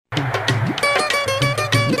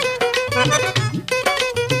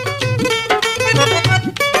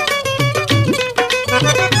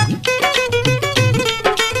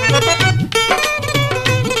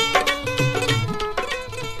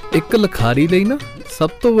ਇੱਕ ਲਿਖਾਰੀ ਲਈ ਨਾ ਸਭ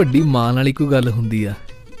ਤੋਂ ਵੱਡੀ ਮਾਣ ਵਾਲੀ ਕੋਈ ਗੱਲ ਹੁੰਦੀ ਆ।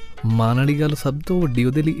 ਮਾਣ ਵਾਲੀ ਗੱਲ ਸਭ ਤੋਂ ਵੱਡੀ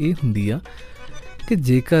ਉਹਦੇ ਲਈ ਇਹ ਹੁੰਦੀ ਆ ਕਿ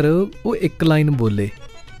ਜੇਕਰ ਉਹ ਇੱਕ ਲਾਈਨ ਬੋਲੇ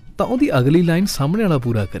ਤਾਂ ਉਹਦੀ ਅਗਲੀ ਲਾਈਨ ਸਾਹਮਣੇ ਵਾਲਾ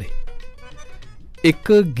ਪੂਰਾ ਕਰੇ।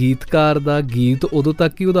 ਇੱਕ ਗੀਤਕਾਰ ਦਾ ਗੀਤ ਉਦੋਂ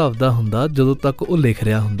ਤੱਕ ਹੀ ਉਹਦਾ ਆਪਦਾ ਹੁੰਦਾ ਜਦੋਂ ਤੱਕ ਉਹ ਲਿਖ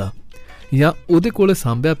ਰਿਹਾ ਹੁੰਦਾ ਜਾਂ ਉਹਦੇ ਕੋਲ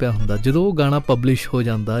ਸਾਂਭਿਆ ਪਿਆ ਹੁੰਦਾ। ਜਦੋਂ ਉਹ ਗਾਣਾ ਪਬਲਿਸ਼ ਹੋ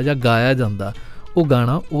ਜਾਂਦਾ ਜਾਂ ਗਾਇਆ ਜਾਂਦਾ, ਉਹ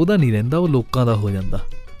ਗਾਣਾ ਉਹਦਾ ਨਹੀਂ ਰਹਿੰਦਾ, ਉਹ ਲੋਕਾਂ ਦਾ ਹੋ ਜਾਂਦਾ।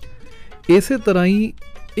 ਇਸੇ ਤਰ੍ਹਾਂ ਹੀ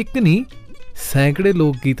ਇੱਕ ਨਹੀਂ, ਸੈਂਕੜੇ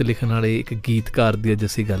ਲੋਕ ਗੀਤ ਲਿਖਣ ਵਾਲੇ ਇੱਕ ਗੀਤਕਾਰ ਦੀ ਅੱਜ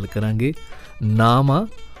ਅਸੀਂ ਗੱਲ ਕਰਾਂਗੇ। ਨਾਮ ਆ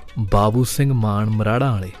ਬਾਬੂ ਸਿੰਘ ਮਾਨ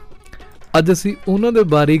ਮਰਾੜਾਂ ਵਾਲੇ। ਅੱਜ ਅਸੀਂ ਉਹਨਾਂ ਦੇ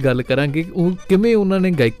ਬਾਰੇ ਗੱਲ ਕਰਾਂਗੇ, ਉਹ ਕਿਵੇਂ ਉਹਨਾਂ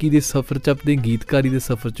ਨੇ ਗਾਇਕੀ ਦੇ ਸਫ਼ਰ 'ਚ, ਆਪਣੀ ਗੀਤਕਾਰੀ ਦੇ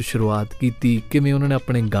ਸਫ਼ਰ 'ਚ ਸ਼ੁਰੂਆਤ ਕੀਤੀ, ਕਿਵੇਂ ਉਹਨਾਂ ਨੇ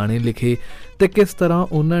ਆਪਣੇ ਗਾਣੇ ਲਿਖੇ ਅਤੇ ਕਿਸ ਤਰ੍ਹਾਂ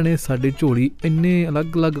ਉਹਨਾਂ ਨੇ ਸਾਡੇ ਝੋਲੀ ਇੰਨੇ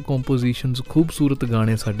ਅਲੱਗ-ਅਲੱਗ ਕੰਪੋਜੀਸ਼ਨਸ, ਖੂਬਸੂਰਤ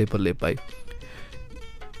ਗਾਣੇ ਸਾਡੇ ਪੱਲੇ ਪਾਏ।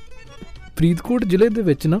 ਫਰੀਦਕੋਟ ਜ਼ਿਲ੍ਹੇ ਦੇ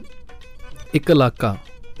ਵਿੱਚ ਨਾ ਇੱਕ ਇਲਾਕਾ,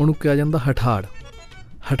 ਉਹਨੂੰ ਕਿਹਾ ਜਾਂਦਾ ਹਠਾੜ।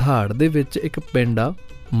 ਹਠਾੜ ਦੇ ਵਿੱਚ ਇੱਕ ਪਿੰਡ ਆ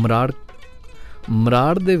ਮਰਾੜ।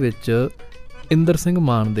 ਮਰਾੜ ਦੇ ਵਿੱਚ ਇੰਦਰ ਸਿੰਘ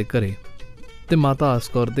ਮਾਨ ਦੇ ਘਰੇ ਅਤੇ ਮਾਤਾ ਆਸ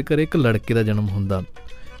ਕੌਰ ਦੇ ਘਰੇ ਇੱਕ ਲੜਕੇ ਦਾ ਜਨਮ ਹੁੰਦਾ।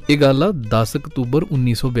 ਇਹ ਗੱਲ ਆ 10 ਅਕਤੂਬਰ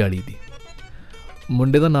 1942 ਦੀ।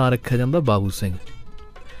 ਮੁੰਡੇ ਦਾ ਨਾਂ ਰੱਖਿਆ ਜਾਂਦਾ ਬਾਬੂ ਸਿੰਘ।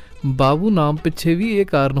 ਬਾਬੂ ਨਾਮ ਪਿੱਛੇ ਵੀ ਇਹ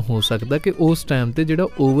ਕਾਰਨ ਹੋ ਸਕਦਾ ਕਿ ਉਸ ਟਾਈਮ 'ਤੇ ਜਿਹੜਾ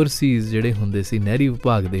ਓਵਰਸੀਜ਼ ਜਿਹੜੇ ਹੁੰਦੇ ਸੀ ਨਹਿਰੀ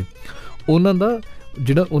ਵਿਭਾਗ ਦੇ, ਉਹਨਾਂ ਦਾ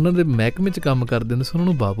ਜਿਹੜਾ ਉਹਨਾਂ ਦੇ ਮਹਿਕਮੇ 'ਚ ਕੰਮ ਕਰਦੇ ਹੁੰਦੇ ਸੀ, ਉਹਨਾਂ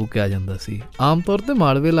ਨੂੰ ਬਾਬੂ ਕਿਹਾ ਜਾਂਦਾ ਸੀ। ਆਮ ਤੌਰ 'ਤੇ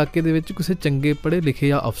ਮਾਲਵੇ ਇਲਾਕੇ ਦੇ ਵਿੱਚ ਕਿਸੇ ਚੰਗੇ ਪੜ੍ਹੇ ਲਿਖੇ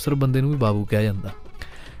ਜਾਂ ਅਫਸਰ ਬੰਦੇ ਨੂੰ ਵੀ ਬਾਬੂ ਕਿਹਾ ਜਾਂਦਾ।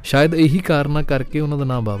 ਸ਼ਾਇਦ ਇਹੀ ਕਾਰਨਾਂ ਕਰਕੇ ਉਹਨਾਂ ਦਾ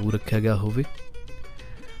ਨਾਂ ਬਾਬੂ ਰੱਖਿਆ ਗਿਆ ਹੋਵੇ।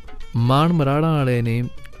 ਮਾਨ ਮਰਾੜਾਂ ਵਾਲੇ ਨੇ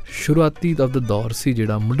ਸ਼ੁਰੂਆਤੀ ਦਾ ਦੌਰ ਸੀ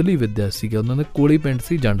ਜਿਹੜਾ ਮੁੱਢਲੀ ਵਿੱਦਿਆ ਸੀਗਾ, ਉਹਨਾਂ ਦੇ ਕੋਲੇ ਪਿੰਡ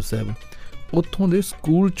ਸੀ ਜੰਡ ਸਾਹਿਬ, ਉੱਥੋਂ ਦੇ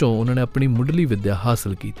ਸਕੂਲ 'ਚੋਂ ਉਹਨਾਂ ਨੇ ਆਪਣੀ ਮੁੱਢਲੀ ਵਿੱਦਿਆ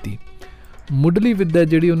ਹਾਸਲ ਕੀਤੀ। ਮੁੱਢਲੀ ਵਿੱਦਿਆ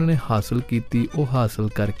ਜਿਹੜੀ ਉਹਨਾਂ ਨੇ ਹਾਸਲ ਕੀਤੀ, ਉਹ ਹਾਸਲ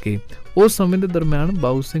ਕਰਕੇ ਉਸ ਸਮੇਂ ਦੇ ਦਰਮਿਆਨ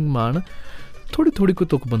ਬਾਬੂ ਸਿੰਘ ਮਾਨ ਥੋੜ੍ਹੀ ਕੋਈ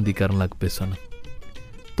ਤੁਕਬੰਦੀ ਕਰਨ ਲੱਗ ਪਏ ਸਨ।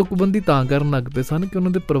 ਤੁਕਬੰਦੀ ਤਾਂ ਕਰਨ ਲੱਗ ਪਏ ਸਨ ਕਿ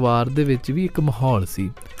ਉਹਨਾਂ ਦੇ ਪਰਿਵਾਰ ਦੇ ਵਿੱਚ ਵੀ ਇੱਕ ਮਾਹੌਲ ਸੀ।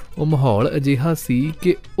 ਉਹ ਮਾਹੌਲ ਅਜਿਹਾ ਸੀ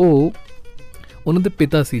ਕਿ ਉਹਨਾਂ ਦੇ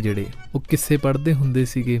ਪਿਤਾ ਸੀ ਜਿਹੜੇ, ਉਹ ਕਿੱਸੇ ਪੜ੍ਹਦੇ ਹੁੰਦੇ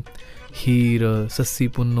ਸੀਗੇ, ਹੀਰ, ਸੱਸੀ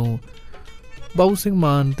ਪੁੰਨੂ। ਬਾਬੂ ਸਿੰਘ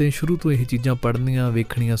ਮਾਨ 'ਤੇ ਸ਼ੁਰੂ ਤੋਂ ਇਹ ਚੀਜ਼ਾਂ ਪੜ੍ਹਨੀਆਂ,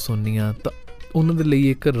 ਵੇਖਣੀਆਂ, ਸੁਣਨੀਆਂ, ਤਾਂ ਉਹਨਾਂ ਦੇ ਲਈ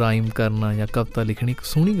ਇੱਕ ਰਾਈਮ ਕਰਨਾ ਜਾਂ ਕਵਿਤਾ ਲਿਖਣੀ ਇੱਕ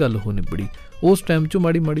ਸੋਹਣੀ ਗੱਲ ਹੋ ਨਿਬੜੀ। ਉਸ ਟਾਈਮ 'ਚੋਂ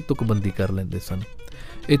ਮਾੜੀ ਤੁਕਬੰਦੀ ਕਰ ਲੈਂਦੇ ਸਨ।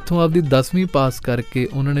 ਇੱਥੋਂ ਆਪਦੀ 10ਵੀਂ ਪਾਸ ਕਰਕੇ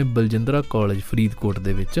ਉਹਨਾਂ ਨੇ ਬਲਜਿੰਦਰਾ ਕਾਲਜ ਫਰੀਦਕੋਟ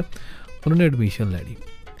ਦੇ ਵਿੱਚ ਉਹਨਾਂ ਨੇ ਐਡਮਿਸ਼ਨ ਲੈ ਲਈ।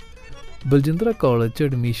 ਬਲਜਿੰਦਰਾ ਕਾਲਜ 'ਚ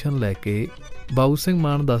ਐਡਮਿਸ਼ਨ ਲੈ ਕੇ ਬਾਬੂ ਸਿੰਘ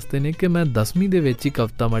ਮਾਨ ਦੱਸਦੇ ਨੇ ਕਿ ਮੈਂ 10ਵੀਂ ਦੇ ਵਿੱਚ ਹੀ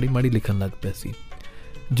ਕਵਿਤਾ ਮਾੜੀ ਲਿਖਣ ਲੱਗ ਪਿਆ ਸੀ।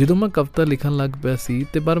 ਜਦੋਂ ਮੈਂ ਕਵਿਤਾ ਲਿਖਣ ਲੱਗ ਪਿਆ ਸੀ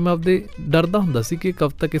ਅਤੇ ਪਰ ਮੈਂ ਆਪਦੇ ਡਰਦਾ ਹੁੰਦਾ ਸੀ ਕਿ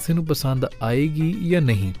ਕਵਿਤਾ ਕਿਸੇ ਨੂੰ ਪਸੰਦ ਆਏਗੀ ਜਾਂ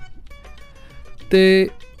ਨਹੀਂ, ਅਤੇ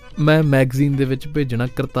ਮੈਂ ਮੈਗਜ਼ੀਨ ਦੇ ਵਿੱਚ ਭੇਜਣਾ।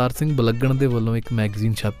 ਕਰਤਾਰ ਸਿੰਘ ਬਲੱਗਣ ਦੇ ਵੱਲੋਂ ਇੱਕ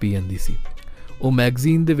ਮੈਗਜ਼ੀਨ ਛਾਪੀ ਜਾਂਦੀ ਸੀ। ਉਹ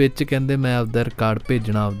ਮੈਗਜ਼ੀਨ ਦੇ ਵਿੱਚ ਕਹਿੰਦੇ ਮੈਂ ਆਪਦਾ ਰਿਕਾਰਡ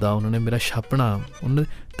ਭੇਜਣਾ, ਆਪਦਾ ਉਹਨਾਂ ਨੇ ਮੇਰਾ ਛਾਪਣਾ,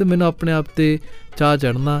 ਅਤੇ ਮੈਨੂੰ ਆਪਣੇ ਆਪ 'ਤੇ ਚਾਅ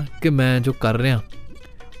ਚੜ੍ਹਨਾ ਕਿ ਮੈਂ ਜੋ ਕਰ ਰਿਹਾ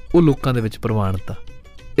ਉਹ ਲੋਕਾਂ ਦੇ ਵਿੱਚ ਪ੍ਰਵਾਨਿਤ ਆ।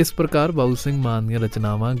 ਇਸ ਪ੍ਰਕਾਰ ਬਾਬੂ ਸਿੰਘ ਮਾਨ ਦੀਆਂ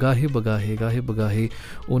ਰਚਨਾਵਾਂ ਗਾਹੇ ਬਗਾਹੇ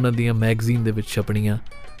ਉਹਨਾਂ ਦੀਆਂ ਮੈਗਜ਼ੀਨ ਦੇ ਵਿੱਚ ਛਪਣੀਆਂ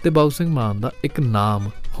ਅਤੇ ਬਾਬੂ ਸਿੰਘ ਮਾਨ ਦਾ ਇੱਕ ਨਾਮ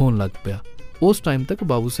ਹੋਣ ਲੱਗ ਪਿਆ। ਉਸ ਟਾਈਮ ਤੱਕ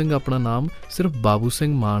ਬਾਬੂ ਸਿੰਘ ਆਪਣਾ ਨਾਮ ਸਿਰਫ ਬਾਬੂ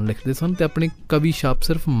ਸਿੰਘ ਮਾਨ ਲਿਖਦੇ ਸਨ ਅਤੇ ਆਪਣੀ ਕਵੀ ਛਾਪ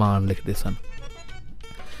ਸਿਰਫ ਮਾਨ ਲਿਖਦੇ ਸਨ।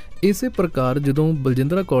 ਇਸੇ ਪ੍ਰਕਾਰ ਜਦੋਂ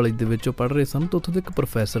ਬਲਜਿੰਦਰਾ ਕਾਲਜ ਦੇ ਵਿੱਚ ਉਹ ਪੜ੍ਹ ਰਹੇ ਸਨ ਤਾਂ ਉੱਥੋਂ ਦੇ ਇੱਕ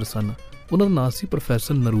ਪ੍ਰੋਫੈਸਰ ਸਨ, ਉਹਨਾਂ ਦਾ ਨਾਂ ਸੀ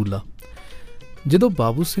ਪ੍ਰੋਫੈਸਰ ਨਰੂਲਾ। ਜਦੋਂ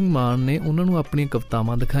ਬਾਬੂ ਸਿੰਘ ਮਾਨ ਨੇ ਉਹਨਾਂ ਨੂੰ ਆਪਣੀਆਂ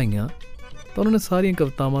ਕਵਿਤਾਵਾਂ ਦਿਖਾਈਆਂ ਤਾਂ ਉਹਨਾਂ ਨੇ ਸਾਰੀਆਂ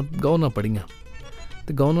ਕਵਿਤਾਵਾਂ ਗਹੁ ਨਾਲ ਪੜ੍ਹੀਆਂ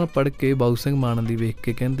ਅਤੇ ਗਹੁ ਨਾਲ ਪੜ੍ਹ ਕੇ ਬਾਬੂ ਸਿੰਘ ਮਾਨ ਦੀ ਵੇਖ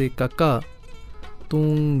ਕੇ ਕਹਿੰਦੇ, ਕਾਕਾ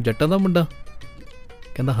ਤੂੰ ਜੱਟਾਂ ਦਾ ਮੁੰਡਾ?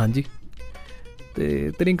 ਕਹਿੰਦਾ ਹਾਂਜੀ।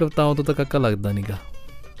 ਅਤੇ ਤੇਰੀਆਂ ਕਵਿਤਾਵਾਂ ਤੋਂ ਤਾਂ ਕਾਕਾ ਲੱਗਦਾ ਨਹੀਂ ਗਾ,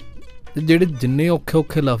 ਅਤੇ ਜਿਹੜੇ ਜਿੰਨੇ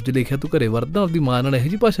ਔਖੇ ਲਫ਼ਜ਼ ਲਿਖਿਆ ਤੂੰ ਘਰੇ ਵਰਤਦਾ, ਆਪਦੀ ਮਾਂ ਨਾਲ ਇਹੋ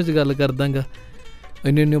ਜਿਹੀ ਭਾਸ਼ਾ 'ਚ ਗੱਲ ਕਰਦਾਂਗਾ,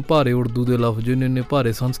 ਇੰਨੇ ਭਾਰੇ ਉਰਦੂ ਦੇ ਲਫ਼ਜ਼, ਇੰਨੇ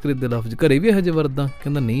ਭਾਰੇ ਸੰਸਕ੍ਰਿਤ ਦੇ ਲਫ਼ਜ਼ ਘਰੇ ਵੀ ਇਹੋ ਜਿਹੇ ਵਰਤਦਾ?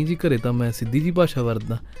 ਕਹਿੰਦਾ ਨਹੀਂ ਜੀ, ਘਰੇ ਤਾਂ ਮੈਂ ਸਿੱਧੀ ਜਿਹੀ ਭਾਸ਼ਾ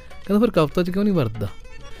ਵਰਤਦਾ। ਕਹਿੰਦਾ ਫਿਰ ਕਵਿਤਾ 'ਚ ਕਿਉਂ ਨਹੀਂ ਵਰਤਦਾ?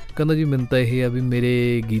 ਕਹਿੰਦਾ ਜੀ ਮੈਨੂੰ ਤਾਂ ਇਹ ਆ ਵੀ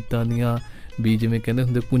ਮੇਰੇ ਗੀਤਾਂ ਦੀਆਂ ਵੀ ਜਿਵੇਂ ਕਹਿੰਦੇ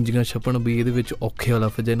ਹੁੰਦੇ ਕੁੰਜੀਆਂ ਛਪਣ, ਵੀ ਇਹਦੇ ਵਿੱਚ ਔਖੇ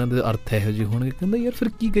ਲਫ਼ਜ਼, ਇਹਨਾਂ ਦੇ ਅਰਥ ਇਹੋ ਜਿਹੇ ਹੋਣਗੇ। ਕਹਿੰਦਾ ਯਾਰ ਫਿਰ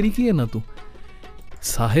ਕੀ ਕਰੀ ਕੀ ਇਹਨਾਂ ਤੂੰ?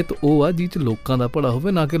 ਸਾਹਿਤ ਉਹ ਆ ਜਿਹ 'ਚ ਲੋਕਾਂ ਦਾ ਭਲਾ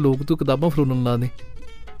ਹੋਵੇ, ਨਾ ਕਿ ਲੋਕ ਤੂੰ ਕਿਤਾਬਾਂ ਫਰੋਲਣ ਲਾ ਦੇ।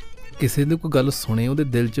 ਕਿਸੇ ਦੀ ਕੋਈ ਗੱਲ ਸੁਣੇ, ਉਹਦੇ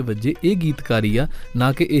ਦਿਲ 'ਚ ਵੱਜੇ, ਇਹ ਗੀਤਕਾਰੀ ਆ,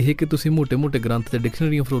 ਨਾ ਕਿ ਇਹ ਕਿ ਤੁਸੀਂ ਮੋਟੇ ਗ੍ਰੰਥ ਅਤੇ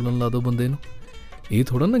ਡਿਕਸ਼ਨਰੀਆਂ ਫਰੋਲਣ ਲਾ ਦਿਓ ਬੰਦੇ ਨੂੰ। ਇਹ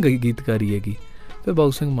ਥੋੜ੍ਹਾ ਨਾ ਗੀਤਕਾਰੀ ਹੈਗੀ। ਫਿਰ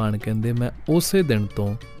ਬਾਬੂ ਸਿੰਘ ਮਾਨ ਕਹਿੰਦੇ ਮੈਂ ਉਸੇ ਦਿਨ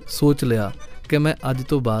ਤੋਂ ਸੋਚ ਲਿਆ ਕਿ ਮੈਂ ਅੱਜ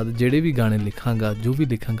ਤੋਂ ਬਾਅਦ ਜਿਹੜੇ ਵੀ ਗਾਣੇ ਲਿਖਾਂਗਾ, ਜੋ ਵੀ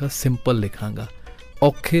ਲਿਖਾਂਗਾ, ਸਿੰਪਲ ਲਿਖਾਂਗਾ,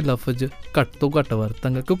 ਔਖੇ ਲਫ਼ਜ਼ ਘੱਟ ਤੋਂ ਘੱਟ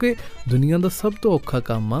ਵਰਤਾਂਗਾ, ਕਿਉਂਕਿ ਦੁਨੀਆ ਦਾ ਸਭ ਤੋਂ ਔਖਾ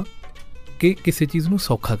ਕੰਮ ਆ ਕਿ ਕਿਸੇ ਚੀਜ਼ ਨੂੰ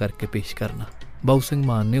ਸੌਖਾ ਕਰਕੇ ਪੇਸ਼ ਕਰਨਾ। ਬਾਬੂ ਸਿੰਘ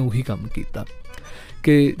ਮਾਨ ਨੇ ਉਹੀ ਕੰਮ ਕੀਤਾ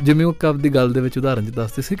ਕਿ ਜਿਵੇਂ ਉਹ ਕਵ ਦੀ ਗੱਲ ਦੇ ਵਿੱਚ ਉਦਾਹਰਨ 'ਚ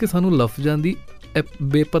ਦੱਸਦੇ ਸੀ ਕਿ ਸਾਨੂੰ ਲਫ਼ਜ਼ਾਂ ਦੀ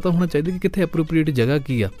ਬੇਪਤਾ ਹੋਣਾ ਚਾਹੀਦਾ ਕਿ ਕਿੱਥੇ ਐਪਰੋਪਰੀਏਟ ਜਗ੍ਹਾ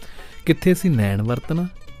ਕੀ ਆ, ਕਿੱਥੇ ਅਸੀਂ ਨੈਣ ਵਰਤਣਾ,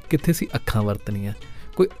 ਕਿੱਥੇ ਅਸੀਂ ਅੱਖਾਂ ਵਰਤਣੀਆਂ।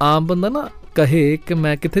 ਕੋਈ ਆਮ ਬੰਦਾ ਨਾ ਕਹੇ ਕਿ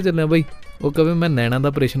ਮੈਂ ਕਿੱਥੇ ਚੱਲਿਆ ਬਾਈ, ਉਹ ਕਹੇ ਮੈਂ ਨੈਣਾਂ ਦਾ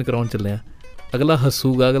ਆਪਰੇਸ਼ਨ ਕਰਾਉਣ ਚੱਲਿਆ, ਅਗਲਾ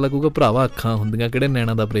ਹੱਸੂਗਾ, ਅਗਲਾ ਕਹੂਗਾ ਭਰਾਵਾ ਅੱਖਾਂ ਹੁੰਦੀਆਂ, ਕਿਹੜੇ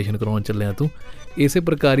ਨੈਣਾਂ ਦਾ ਆਪਰੇਸ਼ਨ ਕਰਵਾਉਣ ਚੱਲਿਆ ਤੂੰ। ਇਸੇ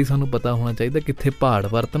ਪ੍ਰਕਾਰ ਹੀ ਸਾਨੂੰ ਪਤਾ ਹੋਣਾ ਚਾਹੀਦਾ ਕਿੱਥੇ ਪਹਾੜ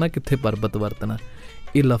ਵਰਤਣਾ, ਕਿੱਥੇ ਪਰਬਤ ਵਰਤਣਾ।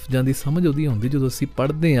 ਇਹ ਲਫ਼ਜ਼ਾਂ ਦੀ ਸਮਝ ਉਹਦੀ ਆਉਂਦੀ ਜਦੋਂ ਅਸੀਂ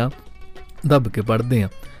ਪੜ੍ਹਦੇ ਹਾਂ, ਦੱਬ ਕੇ ਪੜ੍ਹਦੇ ਹਾਂ।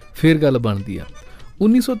 ਫਿਰ ਗੱਲ ਬਣਦੀ ਆ।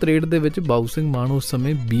 1963 ਦੇ ਵਿੱਚ ਬਾਬੂ ਸਿੰਘ ਮਾਨ ਉਸ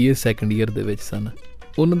ਸਮੇਂ BA ਸੈਕੰਡ ਈਅਰ ਦੇ ਵਿੱਚ ਸਨ।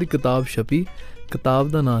 ਉਹਨਾਂ ਦੀ ਕਿਤਾਬ ਛਪੀ, ਕਿਤਾਬ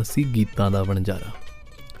ਦਾ ਨਾਂ ਸੀ ਗੀਤਾਂ ਦਾ ਵਣਜਾਰਾ।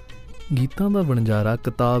 ਗੀਤਾਂ ਦਾ ਵਣਜਾਰਾ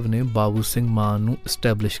ਕਿਤਾਬ ਨੇ ਬਾਬੂ ਸਿੰਘ ਮਾਨ ਨੂੰ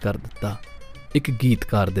ਇਸਟੈਬਲਿਸ਼ ਕਰ ਦਿੱਤਾ ਇੱਕ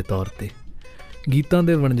ਗੀਤਕਾਰ ਦੇ ਤੌਰ 'ਤੇ। ਗੀਤਾਂ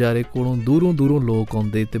ਦੇ ਵਣਜਾਰੇ ਕੋਲੋਂ ਦੂਰੋਂ ਦੂਰੋਂ ਲੋਕ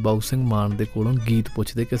ਆਉਂਦੇ ਅਤੇ ਬਾਬੂ ਸਿੰਘ ਮਾਨ ਦੇ ਕੋਲੋਂ ਗੀਤ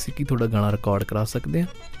ਪੁੱਛਦੇ ਕਿ ਅਸੀਂ ਕੀ ਤੁਹਾਡਾ ਗਾਣਾ ਰਿਕਾਰਡ ਕਰਾ ਸਕਦੇ ਹਾਂ।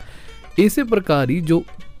 ਇਸੇ ਪ੍ਰਕਾਰ ਹੀ ਜੋ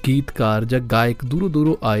ਗੀਤਕਾਰ ਜਾਂ ਗਾਇਕ ਦੂਰੋਂ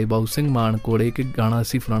ਦੂਰੋਂ ਆਏ ਬਾਬੂ ਸਿੰਘ ਮਾਨ ਕੋਲੇ ਕਿ ਗਾਣਾ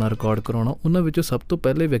ਅਸੀਂ ਫਲਾਣਾ ਰਿਕਾਰਡ ਕਰਾਉਣਾ, ਉਹਨਾਂ ਵਿੱਚੋਂ ਸਭ ਤੋਂ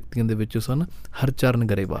ਪਹਿਲੇ ਵਿਅਕਤੀਆਂ ਦੇ ਵਿੱਚੋਂ ਸਨ ਹਰਚਰਨ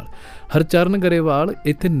ਗਰੇਵਾਲ। ਹਰਚਰਨ ਗਰੇਵਾਲ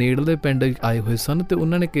ਇੱਥੇ ਨੇੜਲੇ ਪਿੰਡ ਆਏ ਹੋਏ ਸਨ ਅਤੇ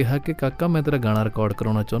ਉਹਨਾਂ ਨੇ ਕਿਹਾ ਕਿ ਕਾਕਾ ਮੈਂ ਤੇਰਾ ਗਾਣਾ ਰਿਕਾਰਡ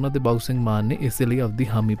ਕਰਾਉਣਾ ਚਾਹੁੰਦਾ, ਅਤੇ ਬਾਬੂ ਸਿੰਘ ਮਾਨ ਨੇ ਇਸੇ ਲਈ ਆਪਦੀ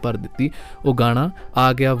ਹਾਮੀ ਭਰ ਦਿੱਤੀ। ਉਹ ਗਾਣਾ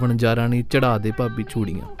ਆ ਗਿਆ ਵਣਜਾਰਾ ਨੀ ਚੜਾ ਦੇ ਭਾਬੀ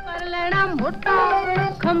ਚੂੜੀਆਂ। ਕਰ ਲੈਣਾ ਮੋਟਾ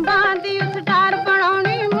ਖੰਭਾਂ ਦੀ ਉਸ ਡਾਰ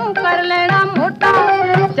ਬਣਾਉਣੀ, ਮੂੰਹ ਕਰ ਲੈਣਾ ਮੋਟਾ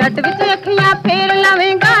ਜੱਟ ਵਿੱਚ ਅੱਖੀਆਂ ਫੇਰ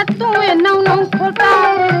ਲਵੇਂਗਾ ਤੂੰ ਇਹਨਾਂ ਨੂੰ ਖੋਟਾ।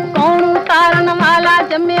 ਕੌਣ ਉਤਾਰਨ ਵਾਲਾ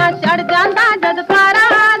ਜੰਮਿਆ ਚੜ ਜਾਂਦਾ ਜਦ ਪਾਰਾ,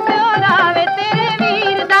 ਦਿਓਰਾਵੇ ਤੇਰੇ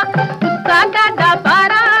ਵੀਰ ਦਾ ਗੁੱਸਾ ਡਾਡਾ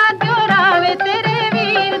ਪਾਰਾ, ਦਿਓਰਾਵੇ ਤੇਰੇ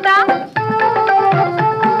ਵੀਰ ਦਾ।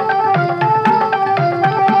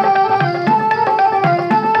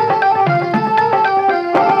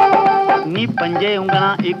 ਨੀ ਪੰਜੇ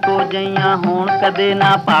ਉਂਗਲਾਂ ਇੱਕੋ ਜਿਹੀਆਂ ਹੋਣ ਕਦੇ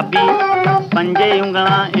ਨਾ ਭਾਬੀ, ਪੰਜੇ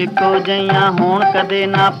ਉਂਗਲਾਂ ਇੱਕੋ ਜਿਹੀਆਂ ਹੋਣ ਕਦੇ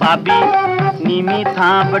ਨਾ ਭਾਬੀ। ਨੀਵੀਂ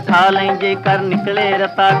ਥਾਂ ਬਿਠਾ ਲੈ ਜੇ ਕਰ ਨਿਕਲੇ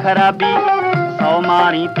ਰਤਾ ਖਰਾਬੀ, 100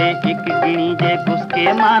 ਮਾਰੀ ਤੇ ਇੱਕ ਗਿਣੀ ਜੇ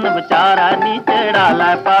ਕੁਸਕੇ ਮਨ ਵਿਚਾਰਾ। ਨੀ ਚੜਾ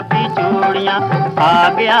ਲੈ ਭਾਬੀ ਚੂੜੀਆਂ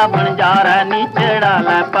ਆ ਗਿਆ ਵਣਜਾਰਾ, ਨੀ ਚੜਾ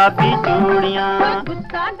ਲੈ ਭਾਬੀ ਚੂੜੀਆਂ।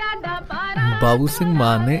 ਬਾਬੂ ਸਿੰਘ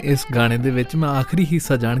ਮਾਨ ਨੇ ਇਸ ਗਾਣੇ ਦੇ ਵਿੱਚ, ਮੈਂ ਆਖਰੀ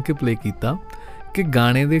ਹਿੱਸਾ ਜਾਣ ਕੇ ਪਲੇ ਕੀਤਾ ਕਿ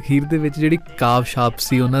ਗਾਣੇ ਦੇ ਅਖੀਰ ਦੇ ਵਿੱਚ ਜਿਹੜੀ ਕਾਵ ਛਾਪ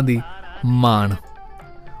ਸੀ ਉਹਨਾਂ ਦੀ ਮਾਨ,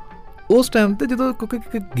 ਉਸ ਟਾਈਮ 'ਤੇ ਜਦੋਂ ਕਿਉਂਕਿ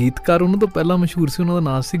ਇੱਕ ਗੀਤਕਾਰ ਉਹਨਾਂ ਤੋਂ ਪਹਿਲਾਂ ਮਸ਼ਹੂਰ ਸੀ, ਉਹਨਾਂ ਦਾ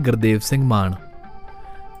ਨਾਮ ਸੀ ਗੁਰਦੇਵ ਸਿੰਘ ਮਾਨ।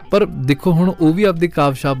 ਪਰ ਦੇਖੋ ਹੁਣ ਉਹ ਵੀ ਆਪਦੀ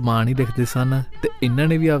ਕਾਵ ਛਾਪ ਮਾਨ ਹੀ ਲਿਖਦੇ ਸਨ ਅਤੇ ਇਹਨਾਂ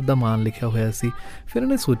ਨੇ ਵੀ ਆਪਦਾ ਮਾਨ ਲਿਖਿਆ ਹੋਇਆ ਸੀ। ਫਿਰ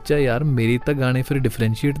ਇਹਨੇ ਸੋਚਿਆ ਯਾਰ ਮੇਰੇ ਤਾਂ ਗਾਣੇ ਫਿਰ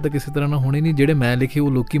ਡਿਫਰੈਂਸ਼ੀਏਟ ਤਾਂ ਕਿਸੇ ਤਰ੍ਹਾਂ ਨਾਲ ਹੋਣੇ ਨਹੀਂ, ਜਿਹੜੇ ਮੈਂ ਲਿਖੇ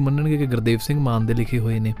ਉਹ ਲੋਕ ਮੰਨਣਗੇ ਕਿ ਗੁਰਦੇਵ ਸਿੰਘ ਮਾਨ ਦੇ ਲਿਖੇ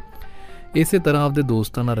ਹੋਏ ਨੇ। ਇਸੇ ਤਰ੍ਹਾਂ ਆਪਦੇ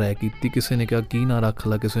ਦੋਸਤਾਂ ਨਾਲ ਰਾਏ ਕੀਤੀ, ਕਿਸੇ ਨੇ ਕਿਹਾ ਕੀ ਨਾਂ ਰੱਖ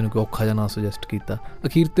ਲਾ, ਕਿਸੇ ਨੇ ਕੋਈ ਔਖਾ ਜਿਹਾ ਨਾਂ ਸੁਜੈਸਟ ਕੀਤਾ।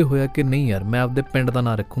 ਅਖੀਰ 'ਤੇ ਹੋਇਆ ਕਿ ਨਹੀਂ ਯਾਰ ਮੈਂ ਆਪਦੇ ਪਿੰਡ ਦਾ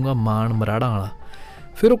ਨਾਂ ਰੱਖੂੰਗਾ ਮਾਨ ਮਰਾੜਾ ਵਾਲਾ।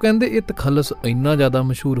 ਫਿਰ ਉਹ ਕਹਿੰਦੇ ਇਹ ਤਖੱਲਸ ਇੰਨਾ ਜ਼ਿਆਦਾ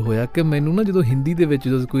ਮਸ਼ਹੂਰ ਹੋਇਆ ਕਿ ਮੈਨੂੰ ਨਾ ਜਦੋਂ ਹਿੰਦੀ ਦੇ ਵਿੱਚ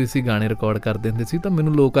ਜਦੋਂ ਕੋਈ ਅਸੀਂ ਗਾਣੇ ਰਿਕਾਰਡ ਕਰਦੇ ਹੁੰਦੇ ਸੀ ਤਾਂ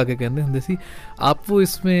ਮੈਨੂੰ ਲੋਕ ਆ ਕੇ ਕਹਿੰਦੇ ਹੁੰਦੇ ਸੀ ਆਪ ਉਹ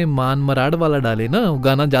ਇਸਮੇਂ ਮਾਨ ਮਰਾੜ ਵਾਲਾ ਡਾਲੇ ਨਾ, ਉਹ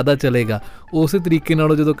ਗਾਣਾ ਜ਼ਿਆਦਾ ਚਲੇਗਾ। ਉਸੇ ਤਰੀਕੇ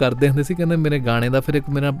ਨਾਲ ਜਦੋਂ ਕਰਦੇ ਹੁੰਦੇ ਸੀ ਕਹਿੰਦੇ ਮੇਰੇ ਗਾਣੇ ਦਾ ਫਿਰ ਇੱਕ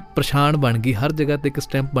ਮੇਰਾ ਪਛਾਣ ਬਣ ਗਈ, ਹਰ ਜਗ੍ਹਾ 'ਤੇ ਇੱਕ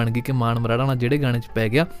ਸਟੈਂਪ ਬਣ ਗਈ ਕਿ ਮਾਨ ਮਰਾੜਾ ਨਾਲ ਜਿਹੜੇ ਗਾਣੇ 'ਚ ਪੈ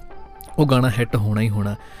ਗਿਆ ਉਹ ਗਾਣਾ ਹਿੱਟ ਹੋਣਾ ਹੀ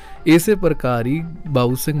ਹੋਣਾ। ਇਸੇ ਪ੍ਰਕਾਰ ਹੀ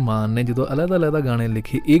ਬਾਬੂ ਸਿੰਘ ਮਾਨ ਨੇ ਜਦੋਂ ਅਲੱਗ-ਅਲੱਗ ਗਾਣੇ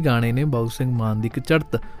ਲਿਖੇ, ਇਹ ਗਾਣੇ ਨੇ ਬਾਬੂ ਸਿੰਘ ਮਾਨ ਦੀ ਇੱਕ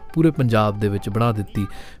ਚੜ੍ਹਤ ਪੂਰੇ ਪੰਜਾਬ ਦੇ ਵਿੱਚ ਬਣਾ ਦਿੱਤੀ।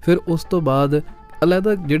 ਫਿਰ ਉਸ ਤੋਂ ਬਾਅਦ ਅਲੱਗ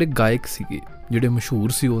ਜਿਹੜੇ ਗਾਇਕ ਸੀਗੇ ਜਿਹੜੇ ਮਸ਼ਹੂਰ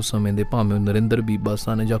ਸੀ ਉਸ ਸਮੇਂ ਦੇ, ਭਾਵੇਂ ਉਹ ਨਰਿੰਦਰ ਬੀਬਾ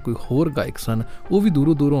ਸਨ ਜਾਂ ਕੋਈ ਹੋਰ ਗਾਇਕ ਸਨ, ਉਹ ਵੀ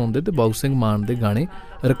ਦੂਰੋਂ ਦੂਰੋਂ ਆਉਂਦੇ ਅਤੇ ਬਾਬੂ ਸਿੰਘ ਮਾਨ ਦੇ ਗਾਣੇ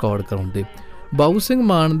ਰਿਕਾਰਡ ਕਰਾਉਂਦੇ। ਬਾਬੂ ਸਿੰਘ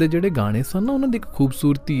ਮਾਨ ਦੇ ਜਿਹੜੇ ਗਾਣੇ ਸਨ ਨਾ, ਉਹਨਾਂ ਦੀ ਇੱਕ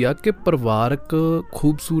ਖੂਬਸੂਰਤੀ ਆ ਕਿ ਪਰਿਵਾਰਕ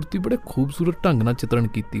ਖੂਬਸੂਰਤੀ ਬੜੇ ਖੂਬਸੂਰਤ ਢੰਗ ਨਾਲ ਚਿਤਰਨ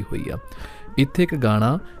ਕੀਤੀ ਹੋਈ ਆ। ਇੱਥੇ ਇੱਕ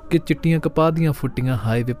ਗਾਣਾ ਕਿ ਚਿੱਟੀਆਂ ਕਪਾਹ ਦੀਆਂ ਫੁੱਟੀਆਂ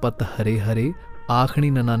ਹਾਏ ਵੇ ਪੱਤ ਹਰੇ ਹਰੇ, ਆਖਣੀ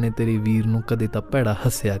ਨਨਾਨੇ ਤੇਰੇ ਵੀਰ ਨੂੰ ਕਦੇ ਤਾਂ ਭੈੜਾ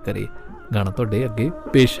ਹੱਸਿਆ ਕਰੇ। ਗਾਣਾ ਤੁਹਾਡੇ ਅੱਗੇ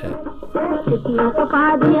ਪੇਸ਼ ਹੈ। ਚਿੱਟੀਆਂ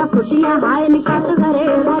ਕਪਾਹ ਦੀਆਂ ਫੁੱਟੀਆਂ ਹਾਏ ਨੀ ਪੱਤ ਹਰੇ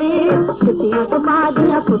ਹਰੇ, ਚਿੱਟੀਆਂ ਕਪਾਹ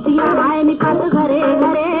ਦੀਆਂ ਫੁੱਟੀਆਂ ਹਾਏ ਨੀ ਪੱਤ ਹਰੇ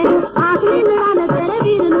ਹਰੇ, ਆਖਣੀ ਨਨਾਨੇ ਤੇਰੇ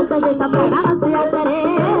ਵੀਰ ਨੂੰ ਕਦੇ ਤਾਂ ਭੈੜਾ ਹੱਸਿਆ ਕਰੇ,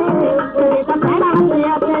 ਕਦੇ ਤਾਂ ਭੈੜਾ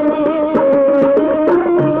ਹੱਸਿਆ ਕਰੇ।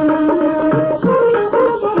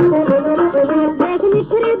 ਦੇਖ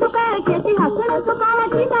ਨਿਖਰੀ ਦੁਪਹਿਰ ਖੇਤੀ ਹੱਸਣ ਸੁਕਾਵਾ,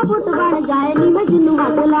 ਕਿਦਾ ਪੁੱਤ ਬਣ ਜਾਏ ਨੀ ਮੈਂ ਜਿਹਨੂੰ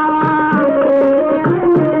ਹੱਥ ਲਾਵਾਂ।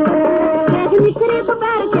 ਦੇਖ ਨਿਖਰੀ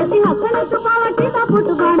ਦੁਪਹਿਰ ਖੇਤੀ ਹੱਸਣ ਸੁਕਾਵਾ, ਕਿਦਾ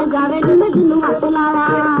ਪੁੱਤ ਬਣ ਜਾਵੇ ਨੀ ਮੈਂ ਜਿਹਨੂੰ ਹੱਥ ਲਾਵਾਂ।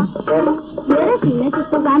 ਮੇਰੇ ਸੀਨੇ 'ਚ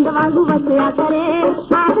ਸੁਗੰਧ ਵਾਂਗੂ ਵਸਿਆ ਕਰੇ,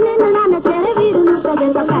 ਆਖਣੇ ਨਨਾਨੇ ਤੇਰੇ ਵੀਰ ਨੂੰ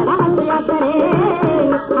ਕਦੇ ਤਾਂ ਭੈੜਾ ਹੱਸਿਆ ਕਰੇ,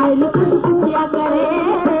 ਆਏ ਨੀ ਕੁਝ ਪੁੱਛਿਆ ਕਰੇ,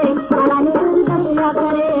 ਆਲਾ ਨੀ ਕੁਝ ਦੱਸਿਆ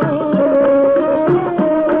ਕਰੇ।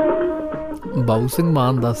 ਬਾਬੂ ਸਿੰਘ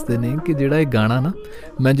ਮਾਨ ਦੱਸਦੇ ਨੇ ਕਿ ਜਿਹੜਾ ਇਹ ਗਾਣਾ ਨਾ,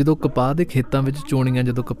 ਮੈਂ ਜਦੋਂ ਕਪਾਹ ਦੇ ਖੇਤਾਂ ਵਿੱਚ ਚੋਣੀਆਂ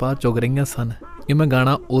ਜਦੋਂ ਕਪਾਹ ਚੁਗ ਰਹੀਆਂ ਸਨ, ਇਹ ਮੈਂ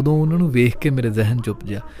ਗਾਣਾ ਉਦੋਂ ਉਹਨਾਂ ਨੂੰ ਵੇਖ ਕੇ ਮੇਰੇ ਜ਼ਿਹਨ 'ਚ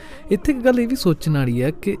ਉਪਜਿਆ। ਇੱਥੇ ਇੱਕ ਗੱਲ ਇਹ ਵੀ ਸੋਚਣ ਵਾਲੀ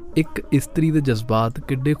ਹੈ ਕਿ ਇੱਕ ਇਸਤਰੀ ਦੇ ਜਜ਼ਬਾਤ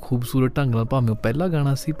ਕਿੱਡੇ ਖੂਬਸੂਰਤ ਢੰਗ ਨਾਲ, ਭਾਵੇਂ ਉਹ ਪਹਿਲਾ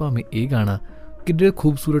ਗਾਣਾ ਸੀ ਭਾਵੇਂ ਇਹ ਗਾਣਾ, ਕਿੱਡੇ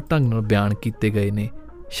ਖੂਬਸੂਰਤ ਢੰਗ ਨਾਲ ਬਿਆਨ ਕੀਤੇ ਗਏ ਨੇ।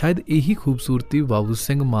 ਸ਼ਾਇਦ ਇਹੀ ਖੂਬਸੂਰਤੀ ਬਾਬੂ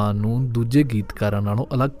ਸਿੰਘ ਮਾਨ ਨੂੰ ਦੂਜੇ ਗੀਤਕਾਰਾਂ ਨਾਲੋਂ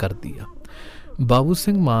ਅਲੱਗ ਕਰਦੀ ਆ। ਬਾਬੂ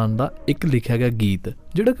ਸਿੰਘ ਮਾਨ ਦਾ ਇੱਕ ਲਿਖਿਆ ਗਿਆ ਗੀਤ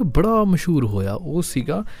ਜਿਹੜਾ ਕਿ ਬੜਾ ਮਸ਼ਹੂਰ ਹੋਇਆ, ਉਹ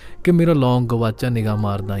ਸੀਗਾ ਕਿ ਮੇਰਾ ਲੌਂਗ ਗਵਾਚਾ ਨਿਗਾਹ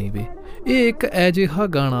ਮਾਰਦਾ ਈ ਵੇ। ਇਹ ਇੱਕ ਅਜਿਹਾ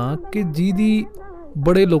ਗਾਣਾ ਕਿ ਜਿਹਦੀ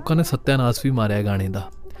ਬੜੇ ਲੋਕਾਂ ਨੇ ਸੱਤਿਆਨਾਸ ਵੀ ਮਾਰਿਆ ਗਾਣੇ ਦਾ।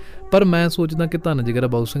 ਪਰ ਮੈਂ ਸੋਚਦਾ ਕਿ ਧੰਨ ਜਿਗਰ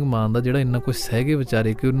ਬਾਬੂ ਸਿੰਘ ਮਾਨ ਦਾ ਜਿਹੜਾ ਇੰਨਾ ਕੁਛ ਸਹਿ ਗਏ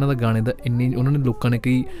ਵਿਚਾਰੇ ਕਿ ਉਹਨਾਂ ਦਾ ਗਾਣੇ ਦਾ ਇੰਨੀ ਉਹਨਾਂ ਨੇ ਲੋਕਾਂ ਨੇ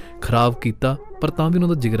ਕਈ ਖਰਾਬ ਕੀਤਾ, ਪਰ ਤਾਂ ਵੀ ਉਹਨਾਂ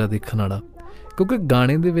ਦਾ ਜਿਗਰਾ ਦੇਖਣ ਵਾਲਾ। ਕਿਉਂਕਿ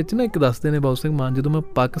ਗਾਣੇ ਦੇ ਵਿੱਚ ਨਾ ਇੱਕ ਦੱਸਦੇ ਨੇ ਬਾਬੂ ਸਿੰਘ ਮਾਨ, ਜਦੋਂ ਮੈਂ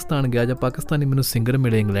ਪਾਕਿਸਤਾਨ ਗਿਆ ਜਾਂ ਪਾਕਿਸਤਾਨੀ ਮੈਨੂੰ ਸਿੰਗਰ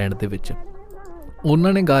ਮਿਲੇ ਇੰਗਲੈਂਡ ਦੇ ਵਿੱਚ,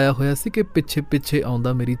 ਉਹਨਾਂ ਨੇ ਗਾਇਆ ਹੋਇਆ ਸੀ ਕਿ ਪਿੱਛੇ ਪਿੱਛੇ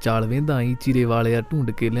ਆਉਂਦਾ ਮੇਰੀ ਚਾਲ ਵੇਂਦਾ ਆਈ, ਚੀਰੇ ਵਾਲਿਆ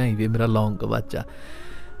ਢੂੰਡ ਕੇ ਲਿਆਈ ਵੇ ਮੇਰਾ ਲੌਂਗ ਗਵਾਚਾ।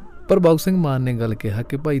 ਪਰ ਬਾਬੂ ਸਿੰਘ ਮਾਨ ਨੇ ਗੱਲ ਕਿਹਾ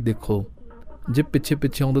ਕਿ ਭਾਈ ਦੇਖੋ, ਜੇ ਪਿੱਛੇ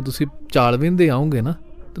ਪਿੱਛੇ ਆਉਂਦੇ ਤੁਸੀਂ ਚਾਲ ਵਿੰਦੇ ਆਓਗੇ ਨਾ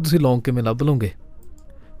ਤਾਂ ਤੁਸੀਂ ਲੌਂਗ ਕਿਵੇਂ ਲੱਭ ਲਓਗੇ,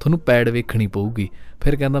 ਤੁਹਾਨੂੰ ਪੈੜ ਵੇਖਣੀ ਪਊਗੀ।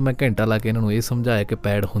 ਫਿਰ ਕਹਿੰਦਾ ਮੈਂ ਘੰਟਾ ਲਾ ਕੇ ਇਹਨਾਂ ਨੂੰ ਇਹ ਸਮਝਾਇਆ ਕਿ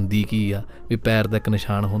ਪੈੜ ਹੁੰਦੀ ਕੀ ਆ, ਵੀ ਪੈਰ ਦਾ ਇੱਕ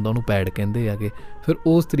ਨਿਸ਼ਾਨ ਹੁੰਦਾ, ਉਹਨੂੰ ਪੈੜ ਕਹਿੰਦੇ ਹੈਗੇ। ਫਿਰ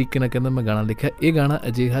ਉਸ ਤਰੀਕੇ ਨਾਲ ਕਹਿੰਦਾ ਮੈਂ ਗਾਣਾ ਲਿਖਿਆ। ਇਹ ਗਾਣਾ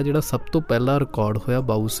ਅਜਿਹਾ ਜਿਹੜਾ ਸਭ ਤੋਂ ਪਹਿਲਾਂ ਰਿਕਾਰਡ ਹੋਇਆ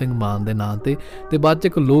ਬਾਬੂ ਸਿੰਘ ਮਾਨ ਦੇ ਨਾਂ 'ਤੇ, ਅਤੇ ਬਾਅਦ 'ਚ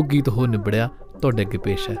ਇੱਕ ਲੋਕ ਗੀਤ ਹੋ ਨਿਬੜਿਆ। ਤੁਹਾਡੇ ਅੱਗੇ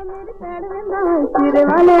ਪੇਸ਼ ਹੈ।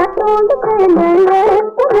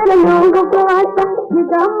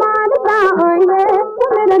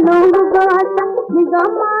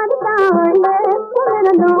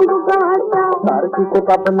 ਧਰਤੀ ਤੇ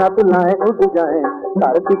ਪੱਬ ਨਾ ਤੁਲਾਏ ਉੱਡ ਜਾਏ,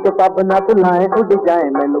 ਧਰਤੀ ਤੇ ਪੱਬ ਨਾ ਤੁਲਾਏ ਉੱਡ ਜਾਏ,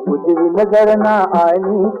 ਮੈਨੂੰ ਕੁਝ ਵੀ ਨਜ਼ਰ ਨਾ ਆਏ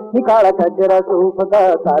ਨੀ ਕਾਲਾ ਖਜਰਾ ਸੂਫ ਦਾ,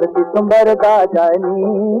 ਧਰਤੀ ਸੁੰਬਰ ਦਾ ਜਾਏ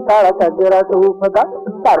ਨੀ ਕਾਲਾ ਖਜਰਾ ਸੂਫ ਦਾ,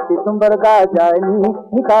 ਧਰਤੀ ਸੁੰਬਰ ਦਾ ਜਾਏ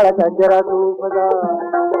ਨੀ ਕਾਲਾ ਖਜਰਾ ਸੂਫ ਦਾ।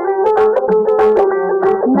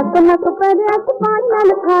 ਨੱਕ ਨੱਕ ਪਰਿਆ ਚ ਪਾਣੀ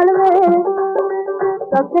ਨਾਲ ਖਾਲਵੇ,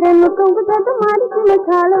 ਸਸਰੇ ਨੂੰ ਟੁੰਗਦਾ ਤੇ ਮਾਰੀ ਚ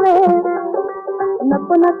ਖਾਲਵੇ,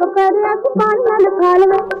 ਨੱਕ ਨੱਕ ਪਰਿਆ ਚ ਪਾਣੀ ਨਾਲ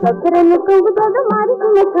ਖਾਲਵੇ, ਸਸਰੇ ਨੂੰ ਟੁੰਗਦਾ ਤੇ ਮਾਰੀ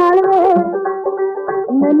ਚ ਖਾਲਵੇ,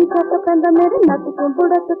 ਮੈਨੂੰ ਕੱਟ ਪੈਂਦਾ ਮੇਰੇ ਨੱਕ ਤੋਂ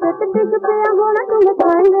ਬੁੜਕ ਤੇ ਡਿੱਗ ਪਿਆ ਹੋਣਾ ਤੂੰ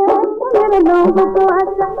ਖਾਏਂਗੇ, ਮੇਰੇ ਲੋਕ ਤੋਂ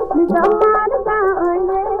ਆਸਾ ਨਿਜਾ ਮਾਰਦਾ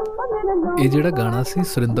ਆਏਂਗੇ। ਇਹ ਜਿਹੜਾ ਗਾਣਾ ਸੀ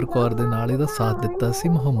ਸੁਰਿੰਦਰ ਕੌਰ ਦੇ ਨਾਲ ਇਹਦਾ ਸਾਥ ਦਿੱਤਾ ਸੀ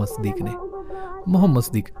ਮੁਹੰਮਦ ਸਦੀਕ ਨੇ। ਮੁਹੰਮਦ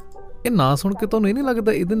ਸਦੀਕ, ਇਹ ਨਾਂ ਸੁਣ ਕੇ ਤੁਹਾਨੂੰ ਇਹ ਨਹੀਂ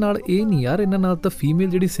ਲੱਗਦਾ ਇਹਦੇ ਨਾਲ ਇਹ ਨਹੀਂ ਯਾਰ, ਇਹਨਾਂ ਨਾਲ ਤਾਂ ਫੀਮੇਲ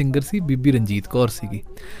ਜਿਹੜੀ ਸਿੰਗਰ ਸੀ ਬੀਬੀ ਰਣਜੀਤ ਕੌਰ ਸੀਗੀ।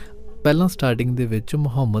 ਪਹਿਲਾਂ ਸਟਾਰਟਿੰਗ ਦੇ ਵਿੱਚ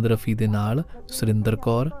ਮੁਹੰਮਦ ਰਫੀ ਦੇ ਨਾਲ ਸੁਰਿੰਦਰ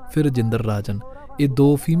ਕੌਰ, ਫਿਰ ਰਜਿੰਦਰ ਰਾਜਨ, ਇਹ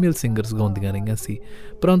ਦੋ ਫੀਮੇਲ ਸਿੰਗਰਸ ਗਾਉਂਦੀਆਂ ਰਹੀਆਂ ਸੀ।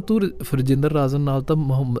 ਪਰੰਤੂ ਰਜਿੰਦਰ ਰਾਜਨ ਨਾਲ ਤਾਂ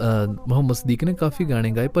ਮੁਹੰਮਦ ਸਦੀਕ ਨੇ ਕਾਫੀ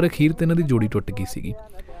ਗਾਣੇ ਗਾਏ, ਪਰ ਅਖੀਰ 'ਤੇ ਇਹਨਾਂ ਦੀ ਜੋੜੀ ਟੁੱਟ ਗਈ ਸੀਗੀ।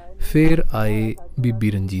 ਫਿਰ ਆਏ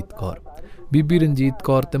ਬੀਬੀ ਰਣਜੀਤ ਕੌਰ। ਬੀਬੀ ਰਣਜੀਤ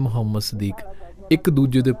ਕੌਰ ਅਤੇ ਮੁਹੰਮਦ ਸਦੀਕ ਇੱਕ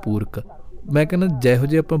ਦੂਜੇ ਦੇ ਪੂਰਕ। ਮੈਂ ਕਹਿੰਦਾ ਜਿਹੋ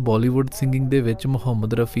ਜਿਹੇ ਆਪਾਂ ਬਾਲੀਵੁੱਡ ਸਿੰਗਿੰਗ ਦੇ ਵਿੱਚ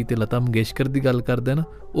ਮੁਹੰਮਦ ਰਫੀ ਅਤੇ ਲਤਾ ਮੰਗੇਸ਼ਕਰ ਦੀ ਗੱਲ ਕਰਦੇ ਨਾ,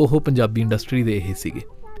 ਉਹ ਪੰਜਾਬੀ ਇੰਡਸਟਰੀ ਦੇ ਇਹ ਸੀਗੇ।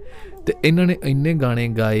 ਅਤੇ ਇਹਨਾਂ ਨੇ ਇੰਨੇ ਗਾਣੇ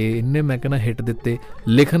ਗਾਏ, ਇੰਨੇ ਮੈਂ ਕਹਿੰਦਾ ਹਿੱਟ ਦਿੱਤੇ।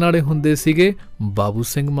 ਲਿਖਣ ਵਾਲੇ ਹੁੰਦੇ ਸੀਗੇ ਬਾਬੂ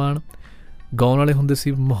ਸਿੰਘ ਮਾਨ, ਗਾਉਣ ਵਾਲੇ ਹੁੰਦੇ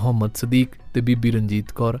ਸੀ ਮੁਹੰਮਦ ਸਦੀਕ ਅਤੇ ਬੀਬੀ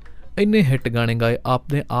ਰਣਜੀਤ ਕੌਰ। ਇੰਨੇ ਹਿੱਟ ਗਾਣੇ ਗਾਏ,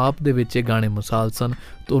 ਆਪਣੇ ਆਪ ਦੇ ਵਿੱਚ ਇਹ ਗਾਣੇ ਮਿਸਾਲ ਸਨ।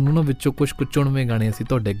 ਤਾਂ ਉਹਨਾਂ ਵਿੱਚੋਂ ਕੁਛ ਕੁ ਚੁਣਵੇਂ ਗਾਣੇ ਅਸੀਂ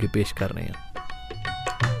ਤੁਹਾਡੇ ਅੱਗੇ ਪੇਸ਼ ਕਰ ਰਹੇ ਹਾਂ।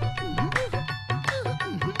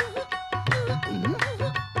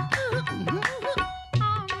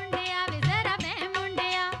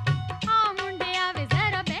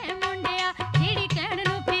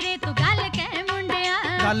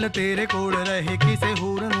 ਗੱਲ ਤੇਰੇ ਕੋਲ ਰਹੇ ਕਿਸੇ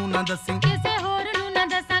ਹੋਰ ਨੂੰ ਨਾ ਦੱਸੀ, ਕਿਸੇ ਹੋਰ ਨੂੰ ਨਾ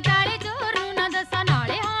ਦੱਸਾਂ, ਕਾਲੇ ਚੋਰ ਨੂੰ ਨਾ ਦੱਸਾਂ,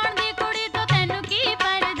 ਨਾਲੇ ਹਾਣ ਦੀ ਕੁੜੀ ਤੋਂ ਤੈਨੂੰ ਕੀ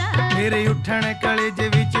ਪਰਦਾ। ਮੇਰੇ ਉੱਠਣ ਕਲੇਜੇ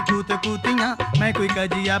ਵਿੱਚ ਕੂਤ ਕੂਤੀਆਂ, ਮੈਂ ਕੋਈ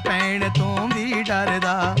ਕਜੀਆ ਪੈਣ ਤੋਂ ਵੀ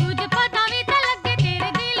ਡਰਦਾ। ਕੁਝ ਪਤਾ ਵੀ ਤਾਂ ਲੱਗੇ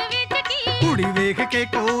ਤੇਰੇ ਦਿਲ ਵਿੱਚ ਕੀ, ਕੁੜੀ ਵੇਖ ਕੇ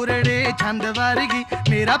ਕੋਰੜੇ ਛੰਦ ਵਰਗੀ,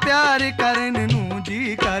 ਮੇਰਾ ਪਿਆਰ ਕਰਨ ਨੂੰ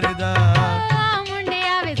ਜੀ ਕਰਦਾ। ਆ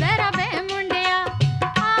ਮੁੰਡਿਆ ਵੇ ਜ਼ਰਾ ਬੇ ਮੁੰਡਿਆ,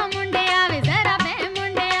 ਆ ਮੁੰਡਿਆ ਵੇ ਜ਼ਰਾ ਬੇ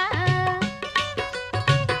ਮੁੰਡਿਆ।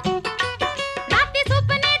 ਰਾਤੀ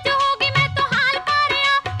ਸੁਪਨੇ ਚ ਹੋ ਗਈ ਮੈਂ ਤੋਂ ਹਾਲ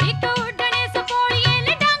ਪਾਰਿਆ, ਇੱਕ ਉੱਡਣੇ ਸਪੋਲੀਏ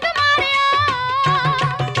ਨੇ ਡੰਗ ਮਾਰਿਆ।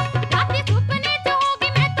 ਰਾਤੀ ਸੁਪਨੇ ਚ ਹੋ ਗਈ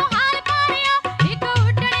ਮੈਂ ਤੋਂ ਹਾਲ ਪਾਰਿਆ, ਇੱਕ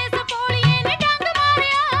ਉੱਡਣੇ ਸਪੋਲੀਏ ਨੇ ਡੰਗ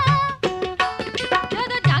ਮਾਰਿਆ।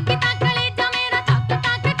 ਜਦੋਂ ਜਾਗੀ ਤਾਂ ਕਲੇਜਾ ਮੇਰਾ ਤੱਕ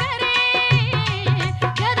ਤੱਕ ਕਰੇ,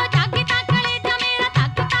 ਜਦੋਂ ਜਾਗੀ ਤਾਂ ਕਲੇਜਾ ਮੇਰਾ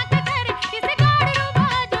ਤੱਕ ਤੱਕ ਕਰੇ, ਕਿਸੇ ਗਾੜੂ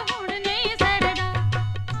ਬਾਜ ਹੁਣ ਨਹੀਂ ਸਰਦਾ।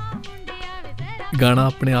 ਆ ਮੁੰਡਿਆ ਵੇ ਜ਼ਰਾ ਗਾਣਾ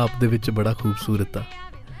ਆਪਣੇ ਆਪ ਦੇ ਵਿੱਚ ਬੜਾ ਖੂਬਸੂਰਤ ਆ।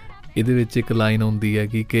 ਇਹਦੇ ਵਿੱਚ ਇੱਕ ਲਾਈਨ ਆਉਂਦੀ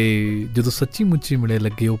ਹੈਗੀ ਕਿ ਜਦੋਂ ਸੱਚੀ ਮੁੱਚੀ ਮਿਲੇ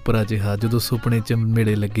ਲੱਗੇ ਉਪਰਾ ਜਿਹਾ, ਜਦੋਂ ਸੁਪਨੇ 'ਚ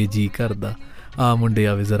ਮਿਲੇ ਲੱਗੇ ਜੀ ਕਰਦਾ। ਆ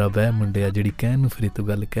ਮੁੰਡਿਆ ਵੇ ਜ਼ਰਾ ਬਹਿ ਮੁੰਡਿਆ, ਜਿਹੜੀ ਕਹਿਣ ਨੂੰ ਫਿਰੇ ਤੂੰ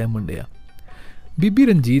ਗੱਲ ਕਹਿ ਮੁੰਡਿਆ। ਬੀਬੀ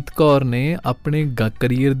ਰਣਜੀਤ ਕੌਰ ਨੇ ਆਪਣੇ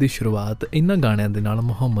ਕਰੀਅਰ ਦੀ ਸ਼ੁਰੂਆਤ ਇਹਨਾਂ ਗਾਣਿਆਂ ਦੇ ਨਾਲ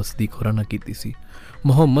ਮੁਹੰਮਦ ਸਦੀਕ ਹੋਰਾਂ ਨਾਲ ਕੀਤੀ ਸੀ।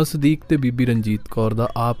 ਮੁਹੰਮਦ ਸਦੀਕ ਅਤੇ ਬੀਬੀ ਰਣਜੀਤ ਕੌਰ ਦਾ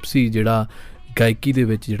ਆਪਸੀ ਜਿਹੜਾ ਗਾਇਕੀ ਦੇ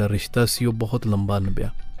ਵਿੱਚ ਜਿਹੜਾ ਰਿਸ਼ਤਾ ਸੀ ਉਹ ਬਹੁਤ ਲੰਬਾ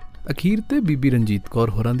ਨਿਭਿਆ। ਅਖੀਰ 'ਤੇ ਬੀਬੀ ਰਣਜੀਤ ਕੌਰ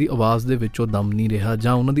ਹੋਰਾਂ ਦੀ ਆਵਾਜ਼ ਦੇ ਵਿੱਚ ਉਹ ਦਮ ਨਹੀਂ ਰਿਹਾ,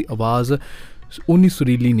 ਜਾਂ ਉਹਨਾਂ ਦੀ ਆਵਾਜ਼ ਉਨੀ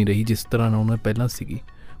ਸੁਰੀਲੀ ਨਹੀਂ ਰਹੀ ਜਿਸ ਤਰ੍ਹਾਂ ਨਾਲ ਉਹਨਾਂ ਪਹਿਲਾਂ ਸੀਗੀ।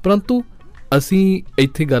 ਪਰੰਤੂ ਅਸੀਂ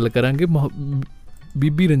ਇੱਥੇ ਗੱਲ ਕਰਾਂਗੇ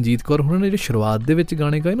ਬੀਬੀ ਰਣਜੀਤ ਕੌਰ ਹੋਰਾਂ ਨੇ ਜਿਹੜੇ ਸ਼ੁਰੂਆਤ ਦੇ ਵਿੱਚ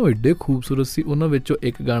ਗਾਣੇ ਗਾਏ ਨਾ, ਉਹ ਐਡੇ ਖੂਬਸੂਰਤ ਸੀ। ਉਹਨਾਂ ਵਿੱਚੋਂ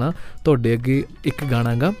ਇੱਕ ਗਾਣਾ ਤੁਹਾਡੇ ਅੱਗੇ, ਇੱਕ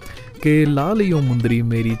ਗਾਣਾ ਗਾ ਕਿ ਲਾ ਲਈ ਉਹ ਮੁੰਦਰੀ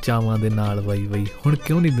ਮੇਰੀ ਚਾਵਾਂ ਦੇ ਨਾਲ ਵਈ ਵਈ, ਹੁਣ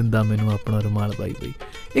ਕਿਉਂ ਨਹੀਂ ਦਿੰਦਾ ਮੈਨੂੰ ਆਪਣਾ ਰੁਮਾਲ ਬਾਈ ਬਾਈ।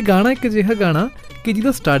 ਇਹ ਗਾਣਾ ਇੱਕ ਅਜਿਹਾ ਗਾਣਾ ਕਿ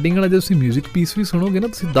ਜਿਹਦਾ ਸਟਾਰਟਿੰਗ ਵਾਲਾ ਜੇ ਤੁਸੀਂ ਮਿਊਜ਼ਿਕ ਪੀਸ ਵੀ ਸੁਣੋਗੇ ਨਾ,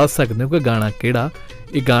 ਤੁਸੀਂ ਦੱਸ ਸਕਦੇ ਹੋ ਕਿ ਗਾਣਾ ਕਿਹੜਾ।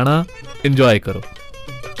 ਇਹ ਗਾਣਾ ਇੰਜੋਏ ਕਰੋ।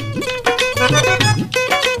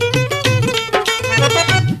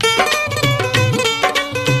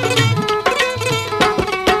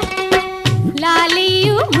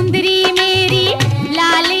 ਲਾਲੀਓ ਮੁੰਦਰੀ ਮੇਰੀ,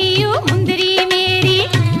 ਲਾਲੀਓ ਮੁੰਦਰੀ ਮੇਰੀ,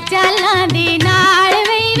 ਚਾਲਾਂ ਦੇ ਨਾਲ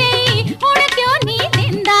ਵਈ ਵਈ, ਹੁਣ ਕਿਉਂ ਨਹੀਂ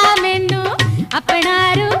ਦਿੰਦਾ ਮੈਨੂੰ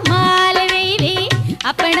ਆਪਣਾ ਰੁਮਾਲ ਵਈ ਵਈ,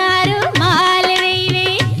 ਆਪਣਾ ਰੁਮਾਲ ਵਈ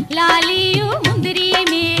ਵਈ, ਲਾਲੀਓ ਮੁੰਦਰੀ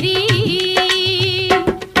ਮੇਰੀ।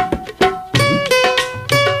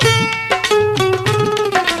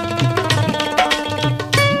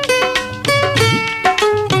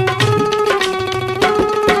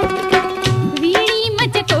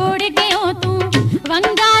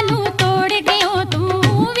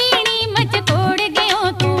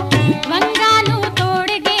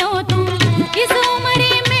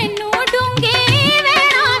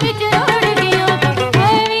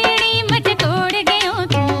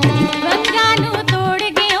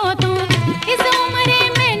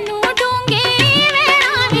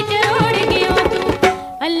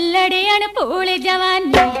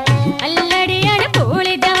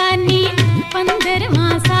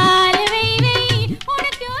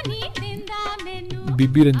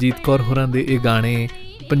 ਬੀਬੀ ਰਣਜੀਤ ਕੌਰ ਹੋਰਾਂ ਦੇ ਇਹ ਗਾਣੇ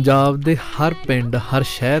ਪੰਜਾਬ ਦੇ ਹਰ ਪਿੰਡ ਹਰ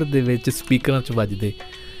ਸ਼ਹਿਰ ਦੇ ਵਿੱਚ ਸਪੀਕਰਾਂ 'ਚ ਵੱਜਦੇ।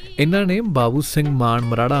 ਇਹਨਾਂ ਨੇ ਬਾਬੂ ਸਿੰਘ ਮਾਨ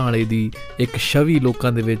ਮਰਾੜਾ ਵਾਲੇ ਦੀ ਇੱਕ ਛਵੀ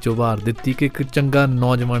ਲੋਕਾਂ ਦੇ ਵਿੱਚ ਉਭਾਰ ਦਿੱਤੀ ਕਿ ਇੱਕ ਚੰਗਾ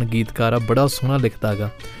ਨੌਜਵਾਨ ਗੀਤਕਾਰ ਆ, ਬੜਾ ਸੋਹਣਾ ਲਿਖਦਾ ਗਾ,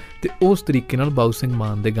 ਅਤੇ ਉਸ ਤਰੀਕੇ ਨਾਲ ਬਾਬੂ ਸਿੰਘ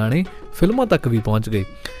ਮਾਨ ਦੇ ਗਾਣੇ ਫਿਲਮਾਂ ਤੱਕ ਵੀ ਪਹੁੰਚ ਗਏ।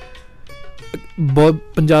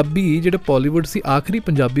 ਪੰਜਾਬੀ ਜਿਹੜੇ ਪੋਲੀਵੁੱਡ ਸੀ, ਆਖਰੀ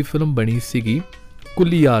ਪੰਜਾਬੀ ਫਿਲਮ ਬਣੀ ਸੀਗੀ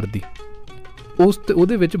ਕੁੱਲੀ ਯਾਰ ਦੀ,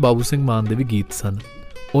 ਉਹਦੇ ਵਿੱਚ ਬਾਬੂ ਸਿੰਘ ਮਾਨ ਦੇ ਵੀ ਗੀਤ ਸਨ।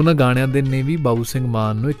 ਉਹਨਾਂ ਗਾਣਿਆਂ ਦੇ ਨੇ ਵੀ ਬਾਬੂ ਸਿੰਘ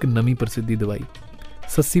ਮਾਨ ਨੂੰ ਇੱਕ ਨਵੀਂ ਪ੍ਰਸਿੱਧੀ ਦਿਵਾਈ।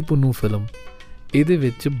 ਸੱਸੀ ਪੁੰਨੂ ਫਿਲਮ, ਇਹਦੇ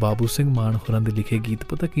ਵਿੱਚ ਬਾਬੂ ਸਿੰਘ ਮਾਨ ਹੋਰਾਂ ਦੇ ਲਿਖੇ ਗੀਤ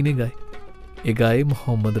ਪਤਾ ਕਿਹਨੇ ਗਾਏ? ਇਹ ਗਾਏ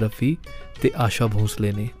ਮੁਹੰਮਦ ਰਫੀ ਅਤੇ ਆਸ਼ਾ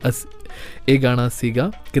ਭੋਸਲੇ ਨੇ। ਇਹ ਗਾਣਾ ਸੀਗਾ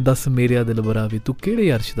ਕਿ ਦੱਸ ਮੇਰਿਆ ਦਿਲਬਰਾ ਵੀ ਤੂੰ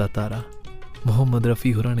ਕਿਹੜੇ ਅਰਸ਼ ਦਾ ਤਾਰਾ। ਮੁਹੰਮਦ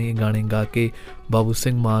ਰਫੀ ਹੋਰਾਂ ਨੇ ਇਹ ਗਾਣੇ ਗਾ ਕੇ ਬਾਬੂ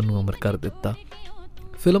ਸਿੰਘ ਮਾਨ ਨੂੰ ਅਮਰ ਕਰ ਦਿੱਤਾ।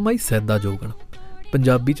 ਫਿਲਮ ਆਈ ਸੈਦਾ ਜੋਗਣ,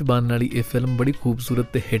 ਪੰਜਾਬੀ 'ਚ ਬਣਨ ਵਾਲੀ ਇਹ ਫਿਲਮ ਬੜੀ ਖੂਬਸੂਰਤ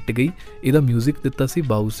ਅਤੇ ਹਿੱਟ ਗਈ। ਇਹਦਾ ਮਿਊਜ਼ਿਕ ਦਿੱਤਾ ਸੀ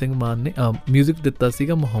ਬਾਬੂ ਸਿੰਘ ਮਾਨ ਨੇ, ਮਿਊਜ਼ਿਕ ਦਿੱਤਾ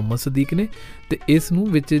ਸੀਗਾ ਮੁਹੰਮਦ ਸਦੀਕ ਨੇ, ਅਤੇ ਇਸ ਨੂੰ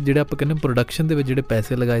ਵਿੱਚ ਜਿਹੜੇ ਆਪਾਂ ਕਹਿੰਦੇ ਪ੍ਰੋਡਕਸ਼ਨ ਦੇ ਵਿੱਚ ਜਿਹੜੇ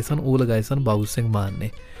ਪੈਸੇ ਲਗਾਏ ਸਨ ਉਹ ਲਗਾਏ ਸਨ ਬਾਬੂ ਸਿੰਘ ਮਾਨ ਨੇ।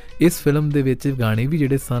 ਇਸ ਫਿਲਮ ਦੇ ਵਿੱਚ ਗਾਣੇ ਵੀ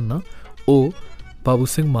ਜਿਹੜੇ ਸਨ ਨਾ ਉਹ ਬਾਬੂ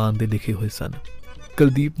ਸਿੰਘ ਮਾਨ ਦੇ ਲਿਖੇ ਹੋਏ ਸਨ।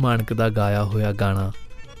 ਕੁਲਦੀਪ ਮਾਣਕ ਦਾ ਗਾਇਆ ਹੋਇਆ ਗਾਣਾ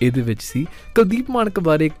ਇਹਦੇ ਵਿੱਚ ਸੀ। ਕੁਲਦੀਪ ਮਾਣਕ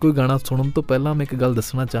ਬਾਰੇ ਕੋਈ ਗਾਣਾ ਸੁਣਨ ਤੋਂ ਪਹਿਲਾਂ ਮੈਂ ਇੱਕ ਗੱਲ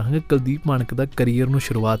ਦੱਸਣਾ ਚਾਹਾਂਗਾ, ਕੁਲਦੀਪ ਮਾਣਕ ਦਾ ਕਰੀਅਰ ਨੂੰ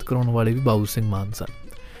ਸ਼ੁਰੂਆਤ ਕਰਾਉਣ ਵਾਲੇ ਵੀ ਬਾਬੂ ਸਿੰਘ ਮਾਨ ਸਨ।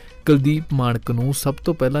 ਕੁਲਦੀਪ ਮਾਣਕ ਨੂੰ ਸਭ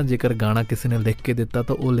ਤੋਂ ਪਹਿਲਾਂ ਜੇਕਰ ਗਾਣਾ ਕਿਸੇ ਨੇ ਲਿਖ ਕੇ ਦਿੱਤਾ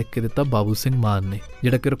ਤਾਂ ਉਹ ਲਿਖ ਕੇ ਦਿੱਤਾ ਬਾਬੂ ਸਿੰਘ ਮਾਨ ਨੇ,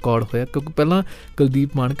 ਜਿਹੜਾ ਕਿ ਰਿਕਾਰਡ ਹੋਇਆ, ਕਿਉਂਕਿ ਪਹਿਲਾਂ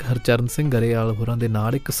ਕੁਲਦੀਪ ਮਾਣਕ ਹਰਚਰਨ ਸਿੰਘ ਗਰੇਵਾਲ ਹੋਰਾਂ ਦੇ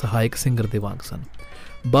ਨਾਲ ਇੱਕ ਸਹਾਇਕ ਸਿੰਗਰ ਦੇ ਵਾਂਗ ਸਨ।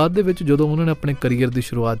 ਬਾਅਦ ਦੇ ਵਿੱਚ ਜਦੋਂ ਉਹਨਾਂ ਨੇ ਆਪਣੇ ਕਰੀਅਰ ਦੀ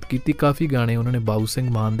ਸ਼ੁਰੂਆਤ ਕੀਤੀ, ਕਾਫੀ ਗਾਣੇ ਉਹਨਾਂ ਨੇ ਬਾਬੂ ਸਿੰਘ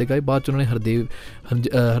ਮਾਨ ਦੇ ਗਾਏ। ਬਾਅਦ 'ਚ ਉਹਨਾਂ ਨੇ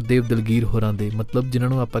ਹਰਦੇਵ ਦਲਗੀਰ ਹੋਰਾਂ ਦੇ, ਮਤਲਬ ਜਿਨ੍ਹਾਂ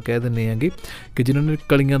ਨੂੰ ਆਪਾਂ ਕਹਿ ਦਿੰਦੇ ਹੈਗੇ ਕਿ ਜਿਨ੍ਹਾਂ ਨੇ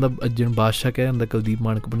ਕਲੀਆਂ ਦਾ ਬਾਦਸ਼ਾਹ ਕਹਿ ਜਾਂਦਾ ਕੁਲਦੀਪ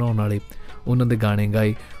ਮਾਣਕ ਬਣਾਉਣ ਵਾਲੇ, ਉਹਨਾਂ ਦੇ ਗਾਣੇ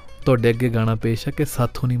ਗਾਏ। ਤੁਹਾਡੇ ਅੱਗੇ ਗਾਣਾ ਪੇਸ਼ ਹੈ ਕਿ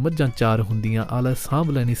ਸਾਥੋਂ ਨਹੀਂ ਮੱਝਾਂ ਚਾਰ ਹੁੰਦੀਆਂ, ਆਲਾ ਸਾਂਭ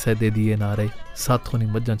ਲੈਣੀ ਸੈਦੇ ਦੀ ਇਹ ਨਾਰੇ, ਸਾਥੋਂ ਨਹੀਂ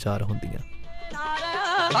ਮੱਝਾਂ ਚਾਰ ਹੁੰਦੀਆਂ।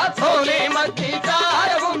 ਸਾਥੋਂ ਨੀ ਮੱਝੀ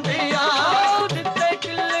ਚਾਰ ਹੁੰਦੀਆਂ, ਦਿੱਤੇ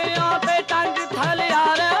ਕਿੱਲਿਆਂ ਤੇ ਟੰਗ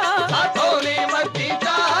ਥਲਿਆਰ, ਸਾਥੋਂ ਨੀ ਮੱਝੀ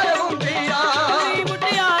ਚਾਰ ਹੁੰਦੀਆਂ,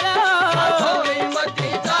 ਮੁਟਿਆਰ, ਸਾਥੋਂ ਨੀ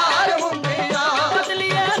ਮੱਝੀ ਚਾਰ ਹੁੰਦੀਆਂ,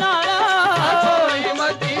 ਬਦਲੀਏ ਨਾਲ, ਸਾਥੋਂ ਨੀ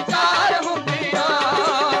ਮੱਝੀ ਚਾਰ ਹੁੰਦੀਆਂ।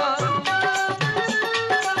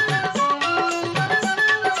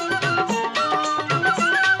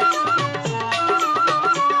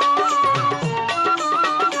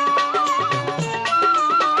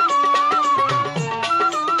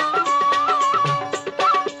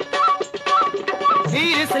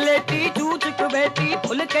 ਬੇਟੀ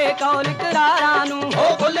ਭੁੱਲ ਕੇ ਕੌਲ ਕਰਾਰਾਂ ਨੂੰ, ਹੋ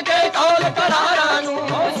ਭੁੱਲ ਕੇ ਕੌਲ ਕਰਾਰਾਂ ਨੂੰ,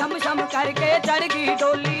 ਹੋ ਸ਼ਮ ਸ਼ਮ ਕਰਕੇ ਚੜ ਗਈ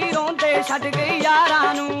ਡੋਲੀ, ਰੋਂਦੇ ਛੱਡ ਗਈ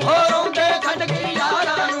ਯਾਰਾਂ ਨੂੰ, ਹੋ ਰੋਂਦੇ ਛੱਡ ਗਈ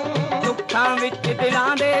ਯਾਰਾਂ ਨੂੰ। ਦੁੱਖਾਂ ਵਿੱਚ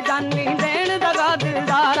ਦਿਲਾਂ ਦੇ ਜਾਨੀ ਦੇਣ ਦਗਾ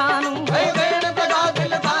ਦਿਲਦਾਰਾਂ ਨੂੰ, ਦੇਣ ਦਗਾ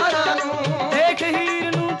ਦਿਲਦਾਰਾਂ ਨੂੰ। ਦੇਖ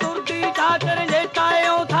ਹੀਰ ਨੂੰ ਤੁਰਦੀ ਚਾਦਰ ਜੇ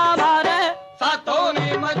ਕਾਇਓ ਥਾ ਮਾਰੇ, ਸਾਤੋਂ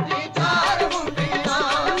ਨੀ ਮੱਝੀ ਚਾਰ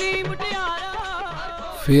ਹੁੰਦੀਆਂ, ਨੀ ਮੁਟਿਆਰਾ।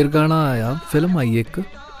 ਫੇਰ ਗਾਣਾ ਆਇਆ, ਫਿਲਮ ਆਈ ਇੱਕ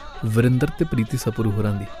ਵਰਿੰਦਰ ਅਤੇ ਪ੍ਰੀਤੀ ਸਪਰੂ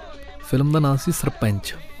ਹੋਰਾਂ ਦੀ। ਫਿਲਮ ਦਾ ਨਾਮ ਸੀ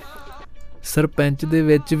ਸਰਪੰਚ। ਸਰਪੰਚ ਦੇ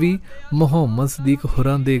ਵਿੱਚ ਵੀ ਮੁਹੰਮਦ ਸਦੀਕ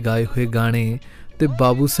ਹੋਰਾਂ ਦੇ ਗਾਏ ਹੋਏ ਗਾਣੇ ਅਤੇ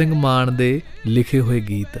ਬਾਬੂ ਸਿੰਘ ਮਾਨ ਦੇ ਲਿਖੇ ਹੋਏ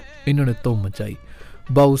ਗੀਤ, ਇਹਨਾਂ ਨੇ ਧੁੰਮ ਮਚਾਈ।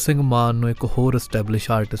 ਬਾਬੂ ਸਿੰਘ ਮਾਨ ਨੂੰ ਇੱਕ ਹੋਰ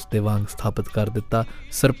ਐਸਟੈਬਲਿਸ਼ ਆਰਟਿਸਟ ਦੇ ਵਾਂਗ ਸਥਾਪਿਤ ਕਰ ਦਿੱਤਾ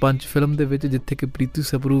ਸਰਪੰਚ ਫਿਲਮ ਦੇ ਵਿੱਚ, ਜਿੱਥੇ ਕਿ ਪ੍ਰੀਤੀ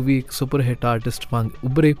ਸਪਰੂ ਵੀ ਇੱਕ ਸੁਪਰ ਹਿੱਟ ਆਰਟਿਸਟ ਵਾਂਗ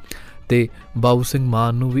ਉੱਭਰੇ ਅਤੇ ਬਾਬੂ ਸਿੰਘ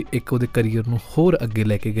ਮਾਨ ਨੂੰ ਵੀ ਇੱਕ ਉਹਦੇ ਕਰੀਅਰ ਨੂੰ ਹੋਰ ਅੱਗੇ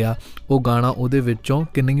ਲੈ ਕੇ ਗਿਆ। ਉਹ ਗਾਣਾ ਉਹਦੇ ਵਿੱਚੋਂ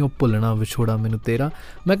ਕਿ ਨਹੀਂ ਉਹ ਭੁੱਲਣਾ ਵਿਛੋੜਾ ਮੈਨੂੰ ਤੇਰਾ,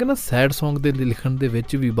 ਮੈਂ ਕਹਿੰਦਾ ਸੈਡ ਸੌਂਗ ਦੇ ਲਿਖਣ ਦੇ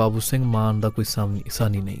ਵਿੱਚ ਵੀ ਬਾਬੂ ਸਿੰਘ ਮਾਨ ਦਾ ਕੋਈ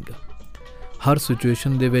ਸਾਨੀ ਨਹੀਂ ਗਾ। ਹਰ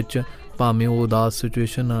ਸਿਚੁਏਸ਼ਨ ਦੇ ਵਿੱਚ, ਭਾਵੇਂ ਉਹ ਉਦਾਸ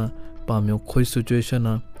ਸਿਚੁਏਸ਼ਨ ਆ, ਭਾਵੇਂ ਉਹ ਖੁਸ਼ ਸਿਚੁਏਸ਼ਨ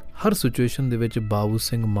ਆ, ਹਰ ਸਿਚੁਏਸ਼ਨ ਦੇ ਵਿੱਚ ਬਾਬੂ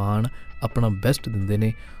ਸਿੰਘ ਮਾਨ ਆਪਣਾ ਬੈਸਟ ਦਿੰਦੇ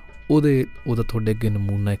ਨੇ। ਉਹਦਾ ਤੁਹਾਡੇ ਅੱਗੇ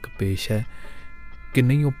ਨਮੂਨਾ ਇੱਕ ਪੇਸ਼ ਹੈ ਕਿ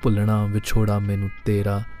ਨਹੀਂ ਉਹ ਭੁੱਲਣਾ ਵਿਛੋੜਾ ਮੈਨੂੰ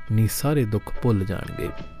ਤੇਰਾ, ਨੀ ਸਾਰੇ ਦੁੱਖ ਭੁੱਲ ਜਾਣਗੇ।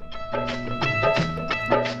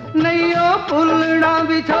 ਨਹੀਂ ਉਹ ਭੁੱਲਣਾ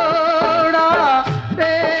ਵਿਛੋੜਾ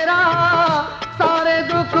ਤੇਰਾ, ਸਾਰੇ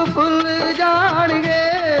ਦੁੱਖ ਭੁੱਲ ਜਾਣਗੇ।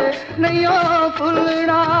 ਨਹੀਂ ਉਹ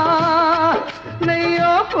ਭੁੱਲਣਾ, ਨਹੀਂ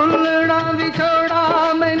ਉਹ ਭੁੱਲਣਾ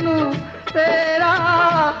ਵਿਛੋੜਾ ਮੈਨੂੰ ਤੇਰਾ,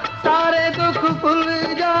 ਸਾਰੇ ਦੁੱਖ ਭੁੱਲ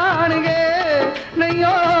ਜਾਣਗੇ। ਨਹੀਂ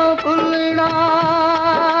ਉਹ ਭੁੱਲਣਾ।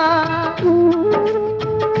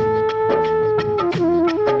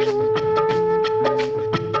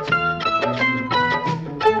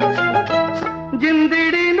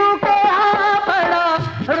 ਜਿੰਦੜੀ ਨੂੰ ਕਿਹਾ ਬੜਾ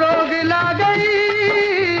ਰੋਗ ਲੱਗ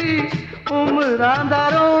ਗਈ, ਉਮਰਾਂ ਦਾ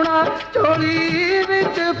ਰੋਣਾ ਝੋਲੀ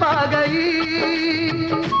ਵਿੱਚ ਪਾ ਗਈ।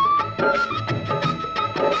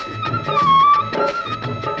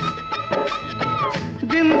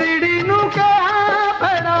 ਜਿੰਦੜੀ ਨੂੰ ਕਿਹਾ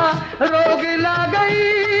ਬੜਾ ਰੋਗ ਲੱਗ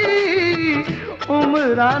ਗਈ,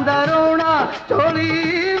 ਉਮਰਾਂ ਦਾ ਰੋਣਾ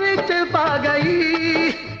ਝੋਲੀ ਵਿੱਚ ਪਾ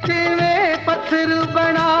ਗਈ। ਜਿਵੇਂ ਪੱਥਰ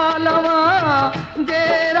ਬਣਾ ਲਵਾਂ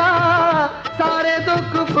ਜੇਰਾ, ਸਾਰੇ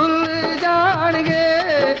ਦੁੱਖ ਭੁੱਲ ਜਾਣਗੇ।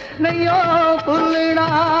 ਨਹੀਂ ਉਹ ਭੁੱਲਣਾ,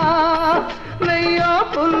 ਨਹੀਂ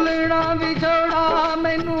ਉਹ ਭੁੱਲਣਾ ਵਿਛੋੜਾ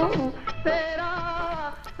ਮੈਨੂੰ ਤੇਰਾ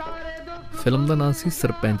ਸਾਰੇ ਦੁੱਖ। ਫਿਲਮ ਦਾ ਨਾਮ ਸੀ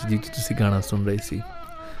ਸਰਪੰਚ ਜੀ, 'ਚ ਤੁਸੀਂ ਗਾਣਾ ਸੁਣ ਰਹੇ ਸੀ।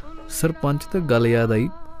 ਸਰਪੰਚ ਤੋਂ ਗੱਲ ਯਾਦ ਆਈ,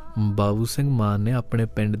 ਬਾਬੂ ਸਿੰਘ ਮਾਨ ਨੇ ਆਪਣੇ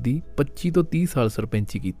ਪਿੰਡ ਦੀ 25 ਤੋਂ 30 ਸਾਲ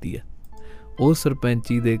ਸਰਪੰਚੀ ਕੀਤੀ ਹੈ। ਉਹ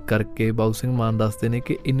ਸਰਪੰਚੀ ਦੇ ਕਰਕੇ ਬਾਬੂ ਸਿੰਘ ਮਾਨ ਦੱਸਦੇ ਨੇ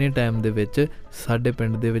ਕਿ ਇੰਨੇ ਟਾਈਮ ਦੇ ਵਿੱਚ ਸਾਡੇ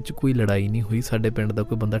ਪਿੰਡ ਦੇ ਵਿੱਚ ਕੋਈ ਲੜਾਈ ਨਹੀਂ ਹੋਈ, ਸਾਡੇ ਪਿੰਡ ਦਾ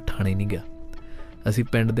ਕੋਈ ਬੰਦਾ ਠਾਣੇ ਨਹੀਂ ਗਿਆ, ਅਸੀਂ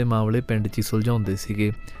ਪਿੰਡ ਦੇ ਮਾਮਲੇ ਪਿੰਡ 'ਚ ਹੀ ਸੁਲਝਾਉਂਦੇ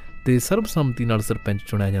ਸੀਗੇ ਅਤੇ ਸਰਬਸੰਮਤੀ ਨਾਲ ਸਰਪੰਚ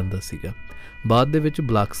ਚੁਣਿਆ ਜਾਂਦਾ ਸੀਗਾ। ਬਾਅਦ ਦੇ ਵਿੱਚ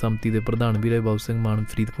ਬਲਾਕ ਸੰਮਤੀ ਦੇ ਪ੍ਰਧਾਨ ਵੀ ਰਹੇ ਬਾਬੂ ਸਿੰਘ ਮਾਨ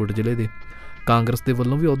ਫਰੀਦਕੋਟ ਜ਼ਿਲ੍ਹੇ ਦੇ। ਕਾਂਗਰਸ ਦੇ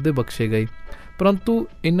ਵੱਲੋਂ ਵੀ ਅਹੁਦੇ ਬਖਸ਼ੇ ਗਏ, ਪਰੰਤੂ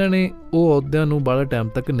ਇਹਨਾਂ ਨੇ ਉਹ ਅਹੁਦਿਆਂ ਨੂੰ ਬਾਹਲਾ ਟਾਈਮ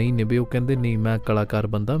ਤੱਕ ਨਹੀਂ ਨਿਭੇ। ਉਹ ਕਹਿੰਦੇ ਨਹੀਂ, ਮੈਂ ਕਲਾਕਾਰ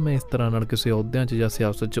ਬੰਦਾ, ਮੈਂ ਇਸ ਤਰ੍ਹਾਂ ਨਾਲ ਕਿਸੇ ਅਹੁਦਿਆਂ 'ਚ ਜਾਂ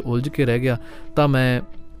ਸਿਆਸਤ 'ਚ ਉਲਝ ਕੇ ਰਹਿ ਗਿਆ ਤਾਂ ਮੈਂ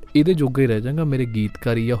ਇਹਦੇ ਜੋਗਾ ਹੀ ਰਹਿ ਜਾਂਗਾ, ਮੇਰੇ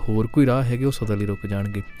ਗੀਤਕਾਰੀ ਜਾਂ ਹੋਰ ਕੋਈ ਰਾਹ ਹੈਗੇ ਉਹ ਸਦਾ ਲਈ ਰੁਕ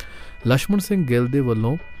ਜਾਣਗੇ। ਲਛਮਣ ਸਿੰਘ ਗਿੱਲ ਦੇ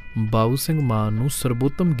ਵੱਲੋਂ ਬਾਬੂ ਸਿੰਘ ਮਾਨ ਨੂੰ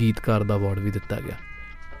ਸਰਬੋਤਮ ਗੀਤਕਾਰ ਦਾ ਅਵਾਰਡ ਵੀ ਦਿੱਤਾ ਗਿਆ।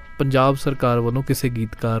 ਪੰਜਾਬ ਸਰਕਾਰ ਵੱਲੋਂ ਕਿਸੇ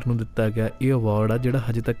ਗੀਤਕਾਰ ਨੂੰ ਦਿੱਤਾ ਗਿਆ ਇਹ ਅਵਾਰਡ ਆ ਜਿਹੜਾ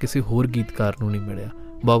ਹਜੇ ਤੱਕ ਕਿਸੇ ਹੋਰ ਗੀਤਕਾਰ ਨੂੰ ਨਹੀਂ ਮਿਲਿਆ।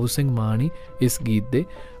 ਬਾਬੂ ਸਿੰਘ ਮਾਨ ਹੀ ਇਸ ਗੀਤ ਦੇ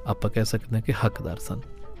ਆਪਾਂ ਕਹਿ ਸਕਦੇ ਹਾਂ ਕਿ ਹੱਕਦਾਰ ਸਨ।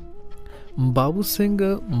 ਬਾਬੂ ਸਿੰਘ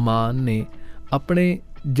ਮਾਨ ਨੇ ਆਪਣੇ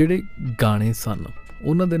ਜਿਹੜੇ ਗਾਣੇ ਸਨ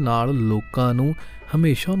ਉਹਨਾਂ ਦੇ ਨਾਲ ਲੋਕਾਂ ਨੂੰ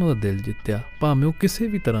ਹਮੇਸ਼ਾ ਉਹਨਾਂ ਦਾ ਦਿਲ ਜਿੱਤਿਆ, ਭਾਵੇਂ ਉਹ ਕਿਸੇ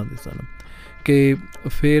ਵੀ ਤਰ੍ਹਾਂ ਦੇ ਸਨ। ਕਿ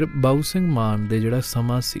ਫਿਰ ਬਾਬੂ ਸਿੰਘ ਮਾਨ ਦੇ ਜਿਹੜਾ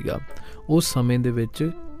ਸਮਾਂ ਸੀਗਾ ਉਸ ਸਮੇਂ ਦੇ ਵਿੱਚ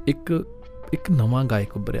ਇੱਕ ਨਵਾਂ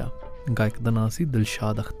ਗਾਇਕ ਉੱਭਰਿਆ। ਗਾਇਕ ਦਾ ਨਾਂ ਸੀ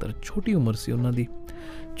ਦਿਲਸ਼ਾਦ ਅਖਤਰ। ਛੋਟੀ ਉਮਰ ਸੀ ਉਹਨਾਂ ਦੀ,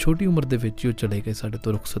 ਛੋਟੀ ਉਮਰ ਦੇ ਵਿੱਚ ਹੀ ਉਹ ਚਲੇ ਗਏ, ਸਾਡੇ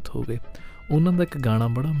ਤੋਂ ਰੁਖਸਤ ਹੋ ਗਏ। ਉਹਨਾਂ ਦਾ ਇੱਕ ਗਾਣਾ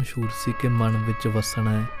ਬੜਾ ਮਸ਼ਹੂਰ ਸੀ ਕਿ ਮਨ ਵਿੱਚ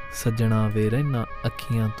ਵਸਣਾ ਹੈ ਸੱਜਣਾ ਵੇ ਰਹਿਣਾ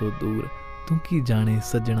ਅੱਖੀਆਂ ਤੋਂ ਦੂਰ, ਤੂੰ ਕੀ ਜਾਣੇ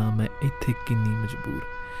ਸੱਜਣਾ ਮੈਂ ਇੱਥੇ ਕਿੰਨੀ ਮਜਬੂਰ।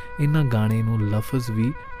 ਇਹਨਾਂ ਗਾਣੇ ਨੂੰ ਲਫ਼ਜ਼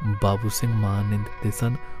ਵੀ ਬਾਬੂ ਸਿੰਘ ਮਾਨ ਨੇ ਦਿੱਤੇ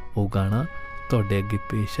ਸਨ। ਉਹ ਗਾਣਾ ਤੁਹਾਡੇ ਅੱਗੇ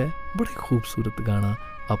ਪੇਸ਼ ਹੈ, ਬੜੀ ਖੂਬਸੂਰਤ ਗਾਣਾ,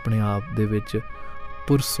 ਆਪਣੇ ਆਪ ਦੇ ਵਿੱਚ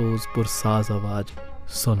ਪੁਰਸੋਜ਼ ਪੁਰਸਾਜ਼ ਆਵਾਜ਼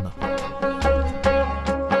ਸੁਣਨਾ।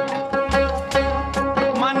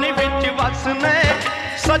 ਮਨ ਵਿੱਚ ਵਸਨੇ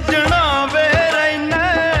ਸੱਜਣਾ ਵੇ ਰਹਿਣਾ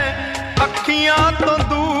ਅੱਖੀਆਂ ਤੋਂ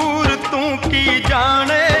ਦੂਰ, ਤੂੰ ਕੀ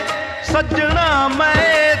ਜਾਣੇ ਸੱਜਣਾ ਮੈਂ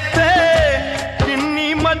ਇੱਥੇ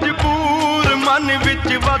ਕਿੰਨੀ ਮਜਬੂਰ। ਮਨ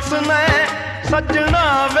ਵਿੱਚ ਵਸਣਾ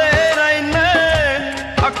ਸੱਜਣਾ ਵੇ ਰਹਿਣਾ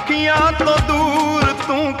ਅੱਖੀਆਂ ਤੋਂ ਦੂਰ,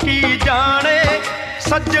 ਤੂੰ ਕੀ ਜਾਣੇ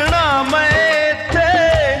ਸੱਜਣਾ ਮੈਂ ਇੱਥੇ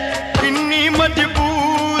ਕਿੰਨੀ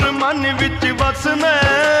ਮਜਬੂਰ। ਮਨ ਵਿੱਚ ਵਸਣਾ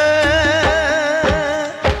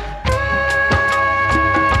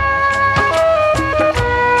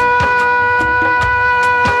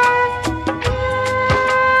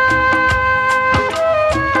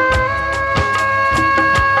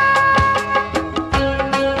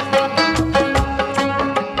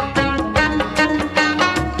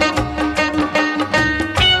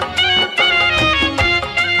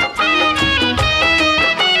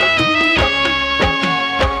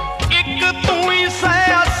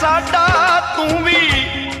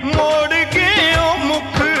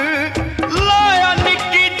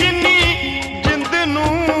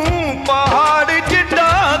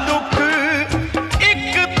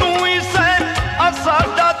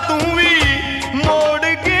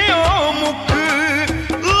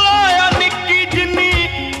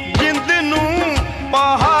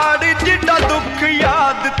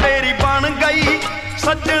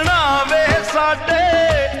ਸੱਜਣਾ ਵੇ ਸਾਡੇ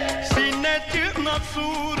ਸੀਨੇ 'ਚ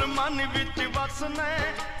ਨਸੂਰ। ਮਨ ਵਿੱਚ ਵਸਨੇ।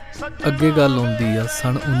 ਅੱਗੇ ਗੱਲ ਆਉਂਦੀ ਆ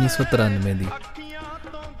ਸਨ 1993 ਦੀ।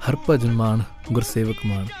 ਹਰਭਜਨ ਮਾਨ, ਗੁਰਸੇਵਕ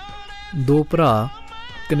ਮਾਨ, ਦੋ ਭਰਾ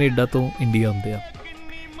ਕੈਨੇਡਾ ਤੋਂ ਇੰਡੀਆ ਆਉਂਦੇ ਆ।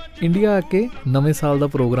 ਇੰਡੀਆ ਆ ਕੇ ਨਵੇਂ ਸਾਲ ਦਾ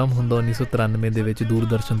ਪ੍ਰੋਗਰਾਮ ਹੁੰਦਾ 1993 ਦੇ ਵਿੱਚ,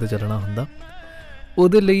 ਦੂਰਦਰਸ਼ਨ 'ਤੇ ਚੱਲਣਾ ਹੁੰਦਾ।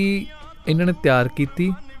 ਉਹਦੇ ਲਈ ਇਹਨਾਂ ਨੇ ਤਿਆਰ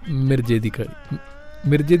ਕੀਤੀ ਮਿਰਜ਼ੇ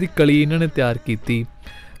ਦੀ ਕਲੀ ਇਹਨਾਂ ਨੇ ਤਿਆਰ ਕੀਤੀ।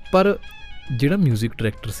 ਪਰ ਜਿਹੜਾ ਮਿਊਜ਼ਿਕ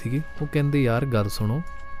ਡਾਇਰੈਕਟਰ ਸੀਗੇ ਉਹ ਕਹਿੰਦੇ ਯਾਰ ਗੱਲ ਸੁਣੋ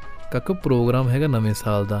ਕਾਕਾ, ਪ੍ਰੋਗਰਾਮ ਹੈਗਾ ਨਵੇਂ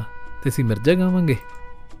ਸਾਲ ਦਾ ਅਤੇ ਅਸੀਂ ਮਿਰਜ਼ਾ ਗਾਵਾਂਗੇ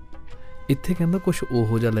ਇੱਥੇ। ਕਹਿੰਦਾ ਕੁਛ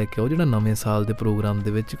ਉਹੋ ਜਿਹਾ ਲੈ ਕੇ ਆਓ ਜਿਹੜਾ ਨਵੇਂ ਸਾਲ ਦੇ ਪ੍ਰੋਗਰਾਮ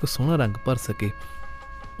ਦੇ ਵਿੱਚ ਇੱਕ ਸੋਹਣਾ ਰੰਗ ਭਰ ਸਕੇ।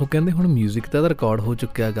 ਉਹ ਕਹਿੰਦੇ ਹੁਣ ਮਿਊਜ਼ਿਕ ਤਾਂ ਇਹਦਾ ਰਿਕਾਰਡ ਹੋ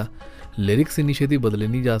ਚੁੱਕਿਆ ਹੈਗਾ, ਲਿਰਿਕਸ ਇੰਨੀ ਛੇਤੀ ਬਦਲੇ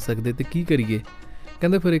ਨਹੀਂ ਜਾ ਸਕਦੇ ਅਤੇ ਕੀ ਕਰੀਏ।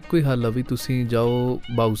 ਕਹਿੰਦੇ ਫਿਰ ਇੱਕੋ ਹੀ ਹੱਲ ਆ ਵੀ ਤੁਸੀਂ ਜਾਓ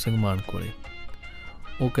ਬਾਬੂ ਸਿੰਘ ਮਾਨ ਕੋਲ।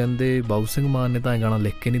 ਉਹ ਕਹਿੰਦੇ ਬਾਬੂ ਸਿੰਘ ਮਾਨ ਨੇ ਤਾਂ ਇਹ ਗਾਣਾ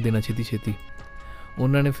ਲਿਖ ਕੇ ਨਹੀਂ ਦੇਣਾ ਛੇਤੀ।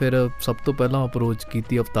 ਉਹਨਾਂ ਨੇ ਫਿਰ ਸਭ ਤੋਂ ਪਹਿਲਾਂ ਅਪਰੋਚ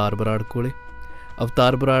ਕੀਤੀ ਅਵਤਾਰ ਬਰਾੜ ਕੋਲ।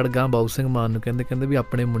 ਅਵਤਾਰ ਬਰਾੜ ਗਾਂ ਬਾਬੂ ਸਿੰਘ ਮਾਨ ਨੂੰ ਕਹਿੰਦੇ ਵੀ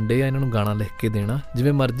ਆਪਣੇ ਮੁੰਡੇ ਆ, ਇਹਨਾਂ ਨੂੰ ਗਾਣਾ ਲਿਖ ਕੇ ਦੇਣਾ,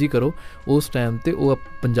 ਜਿਵੇਂ ਮਰਜ਼ੀ ਕਰੋ। ਉਸ ਟਾਈਮ 'ਤੇ ਉਹ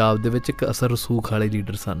ਪੰਜਾਬ ਦੇ ਵਿੱਚ ਇੱਕ ਅਸਰ ਰਸੂਖ ਵਾਲੇ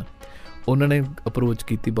ਲੀਡਰ ਸਨ। ਉਹਨਾਂ ਨੇ ਅਪਰੋਚ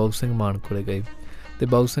ਕੀਤੀ, ਬਾਬੂ ਸਿੰਘ ਮਾਨ ਕੋਲ ਗਏ ਅਤੇ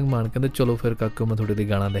ਬਾਬੂ ਸਿੰਘ ਮਾਨ ਕਹਿੰਦੇ ਚਲੋ ਫਿਰ ਕਾਕਾ ਮੈਂ ਤੁਹਾਡੇ ਲਈ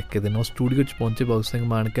ਗਾਣਾ ਲਿਖ ਕੇ ਦੇਣਾ। ਉਹ ਸਟੂਡੀਓ 'ਚ ਪਹੁੰਚੇ। ਬਾਬੂ ਸਿੰਘ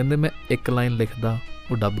ਮਾਨ ਕਹਿੰਦੇ ਮੈਂ ਇੱਕ ਲਾਈਨ ਲਿਖਦਾ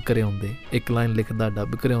ਉਹ ਡੱਬ ਕਰੇ ਆਉਂਦੇ, ਇੱਕ ਲਾਈਨ ਲਿਖਦਾ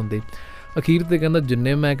ਡੱਬ ਕਰੇ ਆਉਂਦੇ। ਅਖੀਰ 'ਤੇ ਕਹਿੰਦਾ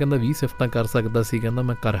ਜਿੰਨੇ ਮੈਂ ਕਹਿੰਦਾ 20 ਸਿਫਤਾਂ ਕਰ ਸਕਦਾ ਸੀ ਕਹਿੰਦਾ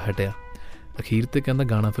ਮੈਂ ਕਰ ਹਟਿਆ। ਅਖੀਰ 'ਤੇ ਕਹਿੰਦਾ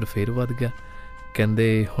ਗਾਣਾ ਫਿਰ ਵੱਧ ਗਿਆ। ਕਹਿੰਦੇ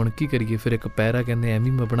ਹੁਣ ਕੀ ਕਰੀਏ, ਫਿਰ ਇੱਕ ਪੈਰਾ ਕਹਿੰਦੇ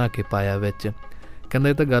ਐਵੇਂ ਮੈਂ ਬਣਾ ਕੇ ਪਾਇਆ ਵਿੱਚ। ਕਹਿੰਦਾ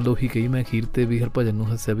ਇਹ ਤਾਂ ਗੱਲ ਉਹੀ ਕਹੀ ਮੈਂ ਅਖੀਰ 'ਤੇ ਵੀ ਹਰਭਜਨ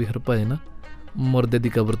ਨੂੰ ਹੱਸਿਆ ਵੀ ਹਰਭਜਨ ਮੁਰਦੇ ਦੀ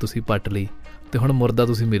ਕਬਰ ਤੁਸੀਂ ਪੱਟ ਲਈ ਅਤੇ ਹੁਣ ਮੁਰਦਾ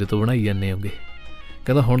ਤੁਸੀਂ ਮੇਰੇ ਤੋਂ ਬਣਾਈ ਜਾਂਦੇ ਹੋਗੇ।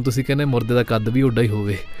 ਕਹਿੰਦਾ ਹੁਣ ਤੁਸੀਂ ਕਹਿੰਦੇ ਮੁਰਦੇ ਦਾ ਕੱਦ ਵੀ ਉੱਡਾ ਹੀ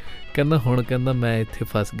ਹੋਵੇ। ਕਹਿੰਦਾ ਹੁਣ ਕਹਿੰਦਾ ਮੈਂ ਇੱਥੇ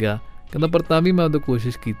ਫਸ ਗਿਆ। ਕਹਿੰਦਾ ਪਰ ਤਾਂ ਵੀ ਮੈਂ ਉਦੋਂ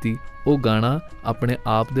ਕੋਸ਼ਿਸ਼ ਕੀਤੀ। ਉਹ ਗਾਣਾ ਆਪਣੇ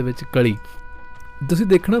ਆਪ ਦੇ ਵਿੱਚ ਕਲੀ, ਤੁਸੀਂ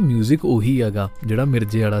ਦੇਖਣਾ ਮਿਊਜ਼ਿਕ ਉਹੀ ਹੈਗਾ ਜਿਹੜਾ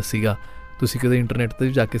ਮਿਰਜ਼ੇ ਵਾਲਾ ਸੀਗਾ। ਤੁਸੀਂ ਕਦੇ ਇੰਟਰਨੈਟ 'ਤੇ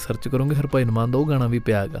ਵੀ ਜਾ ਕੇ ਸਰਚ ਕਰੋਗੇ ਹਰਭਜਨ ਮਾਨ ਦਾ ਉਹ ਗਾਣਾ ਵੀ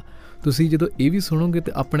ਪਿਆ ਹੈਗਾ। ਤੁਸੀਂ ਜਦੋਂ ਇਹ ਵੀ ਸੁਣੋਗੇ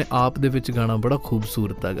ਤਾਂ ਆਪਣੇ ਆਪ ਦੇ ਵਿੱਚ ਗਾਣਾ ਬੜਾ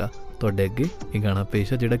ਖੂਬਸੂਰਤ ਹੈਗਾ। ਤੁਹਾਡੇ ਅੱਗੇ ਇਹ ਗਾਣਾ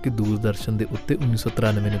ਪੇਸ਼ ਆ ਜਿਹੜਾ ਕਿ ਦੂਰਦਰਸ਼ਨ ਦੇ ਉੱਤੇ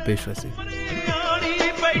 1993 ਨੂੰ ਪੇਸ਼ ਹੋਇਆ ਸੀ।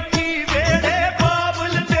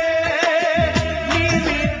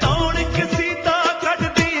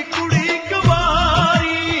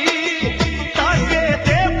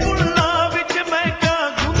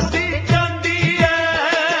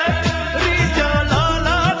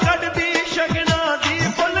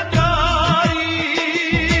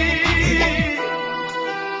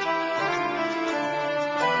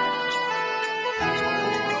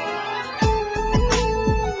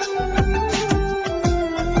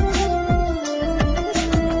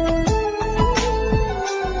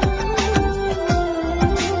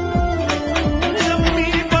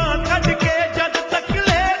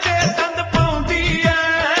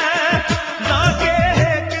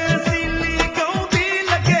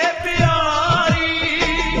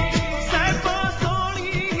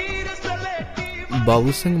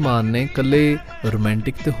 ਬਾਬੂ ਸਿੰਘ ਮਾਨ ਨੇ ਇਕੱਲੇ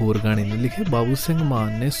ਰੋਮੈਂਟਿਕ ਅਤੇ ਹੋਰ ਗਾਣੇ ਨਹੀਂ ਲਿਖੇ। ਬਾਬੂ ਸਿੰਘ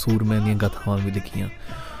ਮਾਨ ਨੇ ਸੂਰਮਿਆਂ ਦੀਆਂ ਗਾਥਾਵਾਂ ਵੀ ਲਿਖੀਆਂ।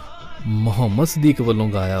 ਮੁਹੰਮਦ ਸਦੀਕ ਵੱਲੋਂ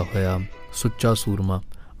ਗਾਇਆ ਹੋਇਆ ਸੁੱਚਾ ਸੂਰਮਾ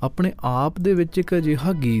ਆਪਣੇ ਆਪ ਦੇ ਵਿੱਚ ਇੱਕ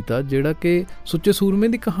ਅਜਿਹਾ ਗੀਤ ਆ ਜਿਹੜਾ ਕਿ ਸੁੱਚੇ ਸੂਰਮੇ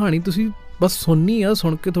ਦੀ ਕਹਾਣੀ ਤੁਸੀਂ ਬਸ ਸੁਣਨੀ ਆ,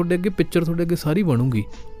 ਸੁਣ ਕੇ ਤੁਹਾਡੇ ਅੱਗੇ ਪਿਕਚਰ ਤੁਹਾਡੇ ਅੱਗੇ ਸਾਰੀ ਬਣੂਗੀ।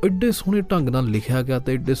 ਐਡੇ ਸੋਹਣੇ ਢੰਗ ਨਾਲ ਲਿਖਿਆ ਗਿਆ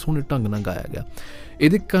ਅਤੇ ਐਡੇ ਸੋਹਣੇ ਢੰਗ ਨਾਲ ਗਾਇਆ ਗਿਆ।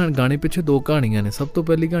 ਇਹਦੇ ਗਾਣੇ ਪਿੱਛੇ ਦੋ ਕਹਾਣੀਆਂ ਨੇ। ਸਭ ਤੋਂ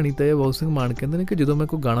ਪਹਿਲੀ ਕਹਾਣੀ ਤਾਂ ਇਹ ਬਾਬੂ ਸਿੰਘ ਮਾਨ ਕਹਿੰਦੇ ਨੇ ਕਿ ਜਦੋਂ ਮੈਂ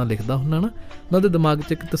ਕੋਈ ਗਾਣਾ ਲਿਖਦਾ ਹੁੰਦਾ ਨਾ ਮੈਂ ਉਹਦੇ ਦਿਮਾਗ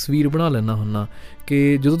 'ਚ ਇੱਕ ਤਸਵੀਰ ਬਣਾ ਲੈਂਦਾ ਹੁੰਦਾ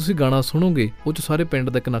ਕਿ ਜਦੋਂ ਤੁਸੀਂ ਗਾਣਾ ਸੁਣੋਗੇ ਉਹ 'ਚ ਸਾਰੇ ਪਿੰਡ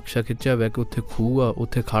ਦਾ ਇੱਕ ਨਕਸ਼ਾ ਖਿੱਚਿਆ ਹੋਇਆ ਕਿ ਉੱਥੇ ਖੂਹ ਆ,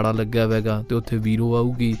 ਉੱਥੇ ਖਾੜਾ ਲੱਗਿਆ ਹੋਵੇਗਾ ਅਤੇ ਉੱਥੇ ਵੀਰੋ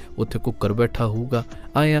ਆਊਗੀ, ਉੱਥੇ ਕੁੱਕਰ ਬੈਠਾ ਹੋਊਗਾ,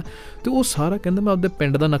 ਆਏ ਆ। ਅਤੇ ਉਹ ਸਾਰਾ ਕਹਿੰਦਾ ਮੈਂ ਆਪਦੇ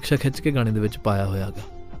ਪਿੰਡ ਦਾ ਨਕਸ਼ਾ ਖਿੱਚ ਕੇ ਗਾਣੇ ਦੇ ਵਿੱਚ ਪਾਇਆ ਹੋਇਆ ਹੈਗਾ।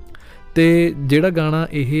 ਅਤੇ ਜਿਹੜਾ ਗਾਣਾ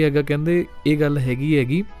ਇਹ ਹੈਗਾ ਕਹਿੰਦੇ ਇਹ ਗੱਲ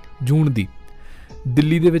ਹੈਗੀ ਜੂਨ ਦੀ।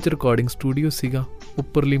 ਦਿੱਲੀ ਦੇ ਵਿੱਚ ਰਿਕਾਰਡਿੰਗ ਸਟੂਡੀਓ ਸੀਗਾ,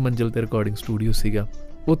 ਉੱਪਰਲੀ ਮੰਜ਼ਿਲ 'ਤੇ ਰਿਕਾਰਡਿੰਗ ਸਟੂਡੀਓ ਸੀਗਾ।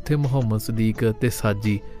 ਉੱਥੇ ਮੁਹੰਮਦ ਸਦੀਕ ਅਤੇ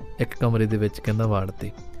ਸਾਜੀ ਇੱਕ ਕਮਰੇ ਦੇ ਵਿੱਚ ਕਹਿੰਦਾ ਵਾੜ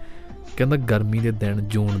 'ਤੇ ਕਹਿੰਦਾ ਗਰਮੀ ਦੇ ਦਿਨ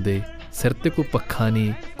ਜੂਨ ਦੇ, ਸਿਰ 'ਤੇ ਕੋਈ ਪੱਖਾ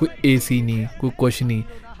ਨਹੀਂ, ਕੋਈ AC ਨਹੀਂ, ਕੋਈ ਕੁਛ ਨਹੀਂ।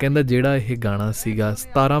 ਕਹਿੰਦਾ ਜਿਹੜਾ ਇਹ ਗਾਣਾ ਸੀਗਾ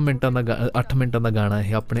 17 ਮਿੰਟਾਂ ਦਾ 8 ਮਿੰਟਾਂ ਦਾ ਗਾਣਾ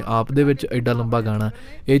ਇਹ ਆਪਣੇ ਆਪ ਦੇ ਵਿੱਚ ਐਡਾ ਲੰਬਾ ਗਾਣਾ।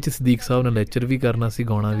 ਇਹ 'ਚ ਸਦੀਕ ਸਾਹਿਬ ਨੇ ਲੈਕਚਰ ਵੀ ਕਰਨਾ ਸੀ,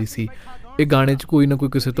 ਗਾਉਣਾ ਵੀ ਸੀ। ਇਹ ਗਾਣੇ 'ਚ ਕੋਈ ਨਾ ਕੋਈ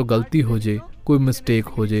ਕਿਸੇ ਤੋਂ ਗਲਤੀ ਹੋ ਜੇ, ਕੋਈ ਮਿਸਟੇਕ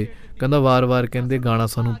ਹੋ ਜੇ। ਕਹਿੰਦਾ ਵਾਰ-ਵਾਰ ਕਹਿੰਦੇ ਗਾਣਾ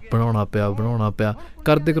ਸਾਨੂੰ ਬਣਾਉਣਾ ਪਿਆ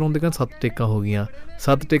ਕਰਦੇ ਕਰਾਉਂਦੇ ਕਹਿੰਦਾ 7 ਟੇਕਾਂ ਹੋ ਗਈਆਂ।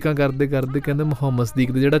 7 ਟੇਕਾਂ ਕਰਦੇ ਕਹਿੰਦੇ ਮੁਹੰਮਦ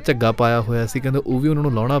ਸਦੀਕ ਦਾ ਜਿਹੜਾ ਝੱਗਾ ਪਾਇਆ ਹੋਇਆ ਸੀ ਕਹਿੰਦੇ ਉਹ ਵੀ ਉਹਨਾਂ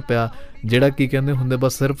ਨੂੰ ਲਾਉਣਾ ਪਿਆ, ਜਿਹੜਾ ਕੀ ਕਹਿੰਦੇ ਹੁੰਦੇ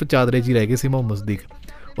ਬਸ ਸਿਰਫ ਚਾਦਰੇ 'ਚ ਹੀ ਰਹਿ ਗਏ ਸੀ ਮੁਹੰਮਦ ਸਦੀਕ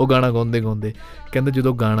ਉਹ ਗਾਣਾ ਗਾਉਂਦੇ ਕਹਿੰਦੇ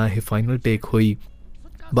ਜਦੋਂ ਗਾਣਾ ਇਹ ਫਾਈਨਲ ਟੇਕ ਹੋਈ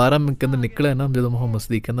 12 ਮਿੰਟ ਕਹਿੰਦਾ ਨਿਕਲਿਆ ਨਾ ਜਦੋਂ ਮੁਹੰਮਦ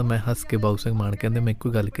ਸਦੀਕ ਕਹਿੰਦਾ ਮੈਂ ਹੱਸ ਕੇ ਬਾਬੂ ਸਿੰਘ ਮਾਨ ਕਹਿੰਦੇ ਮੈਂ ਇੱਕੋ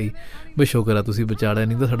ਗੱਲ ਕਹੀ ਵੀ ਸ਼ੁਕਰ ਆ ਤੁਸੀਂ ਬਚਾੜਿਆ,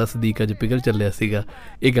 ਨਹੀਂ ਤਾਂ ਸਾਡਾ ਸਦੀਕ ਅੱਜ ਪਿਘਲ ਚੱਲਿਆ ਸੀਗਾ।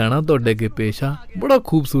 ਇਹ ਗਾਣਾ ਤੁਹਾਡੇ ਅੱਗੇ ਪੇਸ਼ ਆ, ਬੜਾ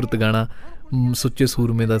ਖੂਬਸੂਰਤ ਗਾਣਾ ਸੁੱਚੇ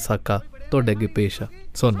ਸੂਰਮੇ ਦਾ ਸਾਕਾ ਤੁਹਾਡੇ ਅੱਗੇ ਪੇਸ਼ ਆ,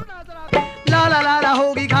 ਸੁਣ। ਲਾਲਾ ਲਾਲਾ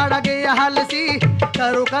ਹੋ ਗਈ ਖਾੜਾ ਗਿਆ ਹੱਲ ਸੀ,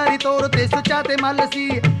 ਕਰੋ ਕਾਰੀ ਤੋਰ ਤੇ ਸੁੱਚਾ ਤੇ ਮੱਲ ਸੀ।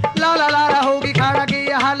 ਲਾਲਾ ਲਾਲਾ ਹੋ ਗਈ ਖਾੜਾ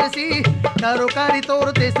ਗਿਆ ਹੱਲ ਸੀ, ਕਰੋ ਕਾਰੀ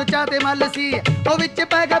ਤੋਰ ਤੇ ਸੁੱਚਾ ਤੇ ਮੱਲ ਸੀ। ਉਹ ਵਿੱਚ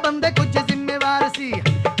ਪੈ ਗਏ ਬੰਦੇ ਕੁਝ ਜ਼ਿੰਮੇਵਾਰ ਸੀ,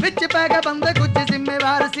 ਵਿੱਚ ਪੈ ਗਏ ਬੰਦੇ ਕੁਝ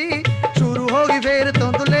ਜ਼ਿੰਮੇਵਾਰ ਸੀ। ਸ਼ੁਰੂ ਹੋ ਗਈ ਫੇਰ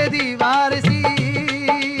ਤੋਂ ਦੁੱਲੇ ਦੀ ਵਾਰ ਸੀ।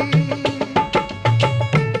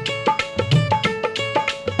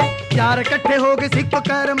 ਯਾਰ ਇਕੱਠੇ ਹੋ ਗਏ ਸਿੱਖ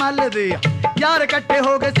ਕਰ ਮੱਲ ਦੇ, ਯਾਰ ਇਕੱਠੇ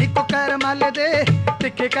ਹੋ ਗਏ ਸਿੱਖ ਕਰ ਮੱਲ ਦੇ।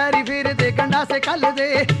 ਤਿੱਖੇ ਕੈਰੀ ਫਿਰ ਦੇ ਗੰਡਾ ਸੇ ਕੱਲ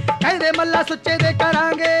ਦੇ, ਕਹਿੰਦੇ ਮੱਲਾ ਸੁੱਚੇ ਦੇ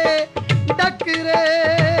ਕਰਾਂਗੇ ਡੱਕਰੇ।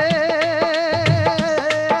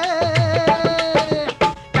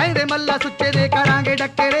 ਕਹਿੰਦੇ ਮੱਲਾ ਸੁੱਚੇ ਦੇ ਕਰਾਂਗੇ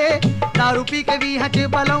ਡੱਕਰੇ, ਦਾਰੂ ਪੀ ਕੇ ਵੀ ਹੱਥ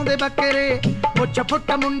ਬਲਾਉਂਦੇ ਬੱਕਰੇ। ਮੁੱਛ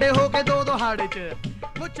ਫੁੱਟ ਮੁੰਡੇ ਹੋ ਕੇ ਦੋ ਹਾੜੇ 'ਚ।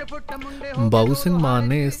 ਬਾਬੂ ਸਿੰਘ ਮਾਨ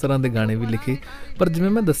ਨੇ ਇਸ ਤਰ੍ਹਾਂ ਦੇ ਗਾਣੇ ਵੀ ਲਿਖੇ, ਪਰ ਜਿਵੇਂ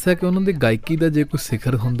ਮੈਂ ਦੱਸਿਆ ਕਿ ਉਹਨਾਂ ਦੀ ਗਾਇਕੀ ਦਾ ਜੇ ਕੋਈ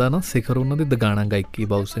ਸਿਖਰ ਹੁੰਦਾ ਨਾ, ਸਿਖਰ ਉਹਨਾਂ ਦੀ ਦਗਾਣਾ ਗਾਇਕੀ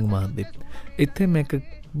ਬਾਬੂ ਸਿੰਘ ਮਾਨ ਦੀ। ਇੱਥੇ ਮੈਂ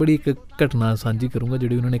ਇੱਕ ਘਟਨਾ ਸਾਂਝੀ ਕਰੂੰਗਾ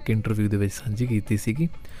ਜਿਹੜੀ ਉਹਨਾਂ ਨੇ ਇੱਕ ਇੰਟਰਵਿਊ ਦੇ ਵਿੱਚ ਸਾਂਝੀ ਕੀਤੀ ਸੀਗੀ।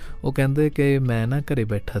 ਉਹ ਕਹਿੰਦੇ ਕਿ ਮੈਂ ਨਾ ਘਰੇ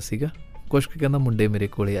ਬੈਠਾ ਸੀਗਾ, ਕੁਛ ਕੁ ਕਹਿੰਦਾ ਮੁੰਡੇ ਮੇਰੇ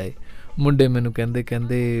ਕੋਲ ਆਏ। ਮੁੰਡੇ ਮੈਨੂੰ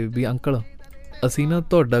ਕਹਿੰਦੇ ਵੀ ਅੰਕਲ ਅਸੀਂ ਨਾ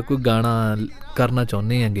ਤੁਹਾਡਾ ਕੋਈ ਗਾਣਾ ਕਰਨਾ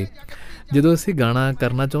ਚਾਹੁੰਦੇ ਹੈਗੇ। ਜਦੋਂ ਅਸੀਂ ਗਾਣਾ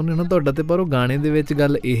ਕਰਨਾ ਚਾਹੁੰਦੇ ਨਾ ਤੁਹਾਡਾ, ਅਤੇ ਪਰ ਉਹ ਗਾਣੇ ਦੇ ਵਿੱਚ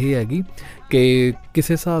ਗੱਲ ਇਹ ਹੈਗੀ ਕਿ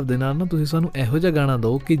ਕਿਸੇ ਹਿਸਾਬ ਦੇ ਨਾਲ ਨਾ ਤੁਸੀਂ ਸਾਨੂੰ ਇਹੋ ਜਿਹਾ ਗਾਣਾ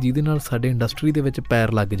ਦਿਓ ਕਿ ਜਿਹਦੇ ਨਾਲ ਸਾਡੇ ਇੰਡਸਟਰੀ ਦੇ ਵਿੱਚ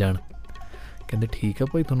ਪੈਰ ਲੱਗ ਜਾਣ। ਕਹਿੰਦੇ ਠੀਕ ਆ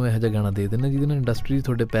ਭਾਈ, ਤੁਹਾਨੂੰ ਇਹੋ ਜਿਹਾ ਗਾਣਾ ਦੇ ਦਿੰਦੇ ਜਿਹਦੇ ਨਾਲ ਇੰਡਸਟਰੀ 'ਚ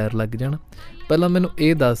ਤੁਹਾਡੇ ਪੈਰ ਲੱਗ ਜਾਣ। ਪਹਿਲਾਂ ਮੈਨੂੰ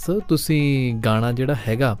ਇਹ ਦੱਸ ਤੁਸੀਂ ਗਾਣਾ ਜਿਹੜਾ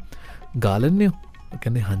ਹੈਗਾ ਗਾ ਲੈਂਦੇ ਹੋ?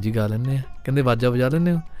 ਕਹਿੰਦੇ ਹਾਂਜੀ ਗਾ ਲੈਂਦੇ ਹਾਂ। ਕਹਿੰਦੇ ਵਾਜਾ ਵਜਾ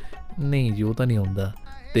ਲੈਂਦੇ ਹੋ? ਨਹੀਂ ਜੀ ਉਹ ਤਾਂ ਨਹੀਂ ਆਉਂਦਾ।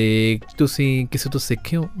 ਤੇ ਤੁਸੀਂ ਕਿਸੇ ਤੋਂ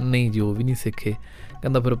ਸਿੱਖੇ ਹੋ? ਨਹੀਂ ਜੀ, ਉਹ ਵੀ ਨਹੀਂ ਸਿੱਖੇ।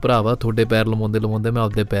 ਕਹਿੰਦਾ ਫਿਰ ਭਰਾਵਾ ਤੁਹਾਡੇ ਪੈਰ ਲਵਾਉਂਦੇ ਲਵਾਉਂਦੇ ਮੈਂ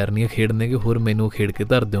ਆਪਦੇ ਪੈਰ ਨਹੀਂ ਖੇਡਣੇ ਕਿ ਹੋਰ ਮੈਨੂੰ ਖੇਡ ਕੇ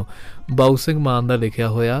ਧਰ ਦਿਓ। ਬਾਬੂ ਸਿੰਘ ਮਾਨ ਦਾ ਲਿਖਿਆ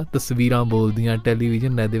ਹੋਇਆ ਤਸਵੀਰਾਂ ਬੋਲਦੀਆਂ,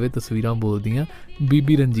 ਟੈਲੀਵਿਜ਼ਨ ਲੈ ਦੇਵੇ ਤਸਵੀਰਾਂ ਬੋਲਦੀਆਂ,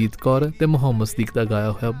 ਬੀਬੀ ਰਣਜੀਤ ਕੌਰ ਤੇ ਮੁਹੰਮਦ ਸਦੀਕ ਦਾ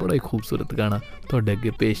ਗਾਇਆ ਹੋਇਆ ਬੜਾ ਹੀ ਖੂਬਸੂਰਤ ਗਾਣਾ ਤੁਹਾਡੇ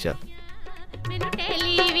ਅੱਗੇ ਪੇਸ਼ ਆ। ਮੈਨੂੰ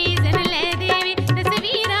ਟੈਲੀਵਿਜ਼ਨ ਲੈ ਦੇਵੇ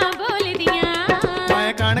ਤਸਵੀਰਾਂ ਬੋਲਦੀਆਂ,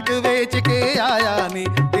 ਮੈਂ ਕਣਕ ਵੇਚ ਕੇ ਆਇਆ ਨੀ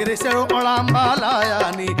ਤੇਰੇ ਸਿਰੋਂ ਉਲਾਂਬਾ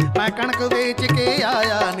ਲਾਇਆ ਨੀ, ਮੈਂ ਕਣਕ ਵੇਚ ਕੇ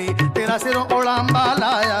ਆਇਆ ਨੀ ਤੇਰਾ ਸਿਰੋਂ ਉਲਾਂਬਾ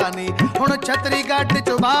ਲਾਇਆ ਨੀ, ਹੁਣ ਛਤਰੀ ਗੱਡ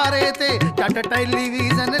ਚੁਬਾਰੇ ਤੇ ਜੱਟ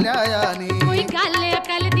ਟੈਲੀਵਿਜ਼ਨ ਲਿਆਇਆ ਨੀ। ਕੋਈ ਗੱਲ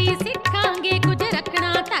ਅਕਲ ਦੀ ਸਿੱਖਾਂਗੇ ਕੁਝ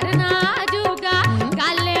ਰੱਖਣਾ ਧਰਨਾ ਆਜੂਗਾ,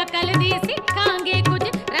 ਗੱਲ ਅਕਲ ਦੀ ਸਿੱਖਾਂਗੇ ਕੁਝ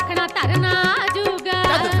ਰੱਖਣਾ ਧਰਨਾ ਆਜੂਗਾ।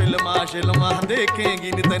 ਜਦ ਫਿਲਮਾਂ ਸ਼ਿਲਮਾਂ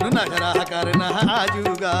ਦੇਖੇਂਗੀ ਨੀ ਤੈਨੂੰ ਨਖਰਾ ਕਰਨਾ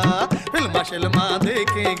ਆਜੂਗਾ, ਫਿਲਮਾਂ ਸ਼ਿਲਮਾਂ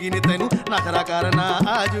ਦੇਖੇਂਗੀ ਨੀ ਤੈਨੂੰ ਨਖਰਾ ਕਰਨਾ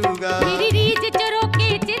ਆਜੂਗਾ। ਮੇਰੀ ਰੀਝ ਚਰੋ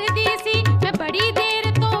ਕੇ ਚਿਰਦੀ ਸੀ ਮੈਂ ਬੜੀ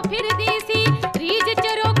ਦੇਰ ਤੋਂ ਫਿਰਦੀ ਸੀ, ਰੀਝ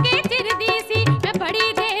ਚਰੋ ਕੇ ਚਿਰਦੀ ਸੀ ਮੈਂ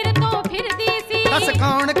ਬੜੀ ਦੇਰ ਤੋਂ ਫਿਰਦੀ ਸੀ। ਦੱਸ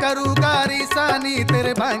ਕੌਣ ਕਰੂਗਾ ਰੀਸਾਨੀ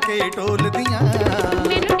ਤੇਰੇ ਬਾਂਕੇ ਢੋਲਦੀਆਂ,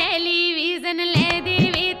 ਮੈਨੂੰ ਟੈਲੀਵਿਜ਼ਨ ਲੈ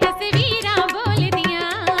ਦੇਵੇ ਤਸਵੀਰਾਂ ਬੋਲਦੀਆਂ,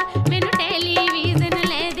 ਮੈਨੂੰ ਟੈਲੀਵਿਜ਼ਨ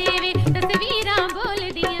ਲੈ ਦੇਵੇ ਤਸਵੀਰਾਂ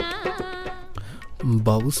ਬੋਲਦੀਆਂ।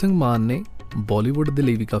 ਬਾਬੂ ਸਿੰਘ ਮਾਨ ਨੇ ਬਾਲੀਵੁੱਡ ਦੇ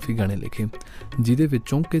ਲਈ ਵੀ ਕਾਫੀ ਗਾਣੇ ਲਿਖੇ, ਜਿਹਦੇ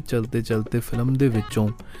ਵਿੱਚੋਂ ਕਿ ਚਲਤੇ ਚਲਤੇ ਫਿਲਮ ਦੇ ਵਿੱਚੋਂ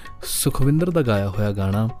ਸੁਖਵਿੰਦਰ ਦਾ ਗਾਇਆ ਹੋਇਆ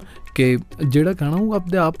ਗਾਣਾ, ਕਿ ਜਿਹੜਾ ਗਾਣਾ ਉਹ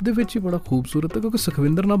ਆਪਦੇ ਆਪ ਦੇ ਵਿੱਚ ਹੀ ਬੜਾ ਖੂਬਸੂਰਤ ਹੈ, ਕਿਉਂਕਿ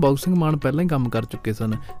ਸੁਖਵਿੰਦਰ ਨਾਲ ਬਾਬੂ ਸਿੰਘ ਮਾਨ ਪਹਿਲਾਂ ਹੀ ਕੰਮ ਕਰ ਚੁੱਕੇ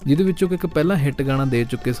ਸਨ, ਜਿਹਦੇ ਵਿੱਚੋਂ ਕਿ ਇੱਕ ਪਹਿਲਾਂ ਹਿੱਟ ਗਾਣਾ ਦੇ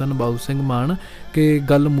ਚੁੱਕੇ ਸਨ ਬਾਬੂ ਸਿੰਘ ਮਾਨ, ਕਿ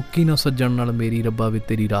ਗੱਲ ਮੁੱਕੀ ਨਾ ਸੱਜਣ ਨਾਲ ਮੇਰੀ ਰੱਬਾ ਵੇ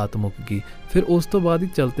ਤੇਰੀ ਰਾਤ ਮੁੱਕ ਗਈ। ਫਿਰ ਉਸ ਤੋਂ ਬਾਅਦ ਹੀ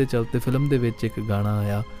ਚਲਤੇ ਚਲਤੇ ਫਿਲਮ ਦੇ ਵਿੱਚ ਇੱਕ ਗਾਣਾ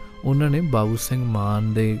ਆਇਆ, ਉਹਨਾਂ ਨੇ ਬਾਬੂ ਸਿੰਘ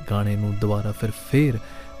ਮਾਨ ਦੇ ਗਾਣੇ ਨੂੰ ਦੁਬਾਰਾ ਫਿਰ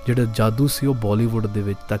ਜਿਹੜਾ ਜਾਦੂ ਸੀ ਉਹ ਬਾਲੀਵੁੱਡ ਦੇ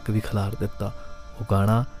ਵਿੱਚ ਤੱਕ ਵੀ ਖਿਲਾਰ ਦਿੱਤਾ। ਉਹ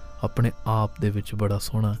ਗਾਣਾ ਆਪਣੇ ਆਪ ਦੇ ਵਿੱਚ ਬੜਾ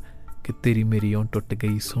ਸੋਹਣਾ, ਕਿ ਤੇਰੀ ਮੇਰੀ ਓਂ ਟੁੱਟ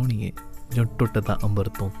ਗਈ ਸੋਹਣੀਏ ਜੋ ਟੁੱਟਦਾ ਅੰਬਰ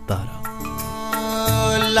ਤੋਂ ਤਾਰਾ।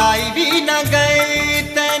 ਲਾਈ ਵੀ ਨਾ ਗਈ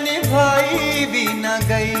ਤੇ ਨਿਭਾਈ ਵੀ ਨਾ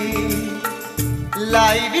ਗਈ,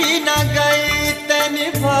 ਲਾਈ ਵੀ ਨਾ ਗਈ ਤੇ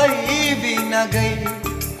ਨਿਭਾਈ ਵੀ ਨਾ ਗਈ,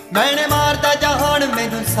 ਮੈਨੇ ਮਾਰਦਾ ਜਹਾਨ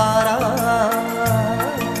ਮੈਨੂੰ ਸਾਰਾ,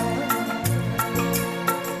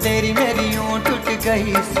 ਤੇਰੀ ਮੇਰੀ ਓਂ ਟੁੱਟ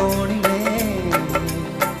ਗਈ ਸੋਹਣੀਏ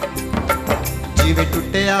ਜਿਵੇਂ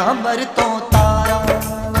ਟੁੱਟਿਆ ਅੰਬਰ ਤੋਂ ਤਾਰਾ,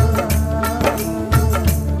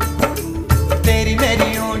 ਤੇਰੀ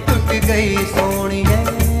ਮੇਰੀ ਓਂ ਟੁੱਟ ਗਈ ਸੋਹਣੀਏ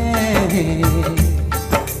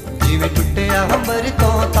ਜਿਵੇਂ ਟੁੱਟਿਆ ਅੰਬਰ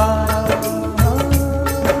ਤੋਂ ਤਾਰਾ।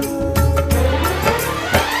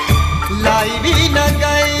 ਲਾਈ ਵੀ ਨਾ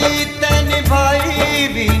ਗਈ ਤੇ ਨਿਭਾਈ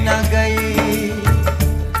ਵੀ ਨਾ ਗਈ,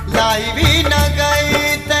 ਲਾਈ ਵੀ ਨਾ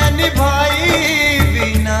ਗਈ ਤੇ ਨਿਭਾਈ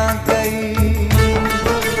ਵੀ ਨਾ ਗਈ।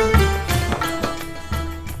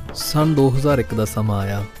 ਸੰਨ 2001 ਦਾ ਸਮਾਂ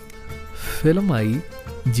ਆਇਆ, ਫਿਲਮ ਆਈ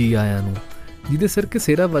ਜੀ ਆਇਆਂ ਨੂੰ, ਜਿਹਦੇ ਸਿਰ ਕਿ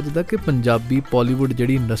ਸਿਹਰਾ ਵੱਜਦਾ ਕਿ ਪੰਜਾਬੀ ਬਾਲੀਵੁੱਡ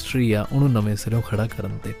ਜਿਹੜੀ ਇੰਡਸਟਰੀ ਆ ਉਹਨੂੰ ਨਵੇਂ ਸਿਰੋਂ ਖੜਾ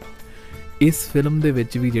ਕਰਨ 'ਤੇ। ਇਸ ਫਿਲਮ ਦੇ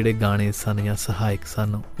ਵਿੱਚ ਵੀ ਜਿਹੜੇ ਗਾਣੇ ਸਨ ਜਾਂ ਸਹਾਇਕ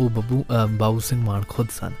ਸਨ ਉਹ ਬਾਬੂ ਸਿੰਘ ਮਾਨ ਖੁਦ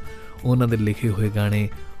ਸਨ। ਉਹਨਾਂ ਦੇ ਲਿਖੇ ਹੋਏ ਗਾਣੇ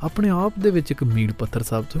ਆਪਣੇ ਆਪ ਦੇ ਵਿੱਚ ਇੱਕ ਮੀਲ ਪੱਥਰ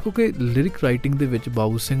ਸਾਬਤ ਹੋਏ, ਕਿਉਂਕਿ ਲਿਰਿਕ ਰਾਈਟਿੰਗ ਦੇ ਵਿੱਚ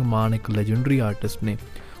ਬਾਬੂ ਸਿੰਘ ਮਾਨ ਇੱਕ ਲੈਜੈਂਡਰੀ ਆਰਟਿਸਟ ਨੇ।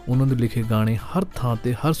 ਉਹਨਾਂ ਦੇ ਲਿਖੇ ਗਾਣੇ ਹਰ ਥਾਂ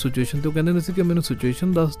 'ਤੇ ਹਰ ਸਿਚੁਏਸ਼ਨ 'ਤੇ ਉਹ ਕਹਿੰਦੇ ਹੁੰਦੇ ਸੀ ਕਿ ਮੈਨੂੰ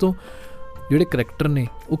ਸਿਚੁਏਸ਼ਨ ਦੱਸ ਦਿਓ, ਜਿਹੜੇ ਕਰੈਕਟਰ ਨੇ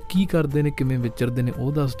ਉਹ ਕੀ ਕਰਦੇ ਨੇ, ਕਿਵੇਂ ਵਿਚਰਦੇ ਨੇ,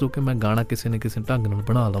 ਉਹ ਦੱਸ ਦਿਓ ਕਿ ਮੈਂ ਗਾਣਾ ਕਿਸੇ ਨਾ ਕਿਸੇ ਢੰਗ ਨਾਲ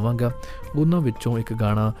ਬਣਾ ਲਵਾਂਗਾ। ਉਹਨਾਂ ਵਿੱਚੋਂ ਇੱਕ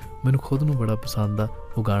ਗਾਣਾ ਮੈਨੂੰ ਖੁਦ ਨੂੰ ਬੜਾ ਪਸੰਦ ਆ,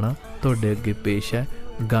 ਉਹ ਗਾਣਾ ਤੁਹਾਡੇ ਅੱਗੇ ਪੇਸ਼ ਹੈ।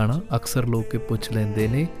 ਗਾਣਾ ਅਕਸਰ ਲੋਕ ਪੁੱਛ ਲੈਂਦੇ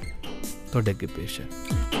ਨੇ, ਤੁਹਾਡੇ ਅੱਗੇ ਪੇਸ਼ ਹੈ।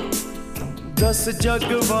 ਦਸ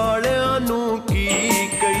ਜੱਗ ਵਾਲਿਆਂ ਨੂੰ ਕੀ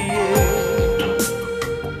ਕਹੀਏ,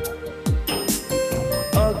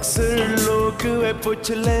 ਅਕਸਰ ਲੋਕ ਇਹ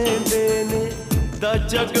ਪੁੱਛ ਲੈਂਦੇ ਨੇ,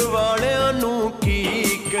 ਦਸ ਜੱਗ ਵਾਲਿਆਂ ਨੂੰ ਕੀ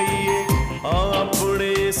ਕਹੀਏ,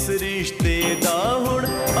 ਆਪਣੇ ਇਸ ਰਿਸ਼ਤੇ ਦਾ ਹੁਣ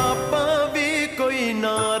ਆਪਾਂ ਵੀ ਕੋਈ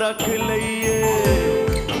ਨਾ ਰੱਖ ਲਈਏ।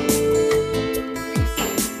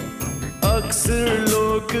 ਅਕਸਰ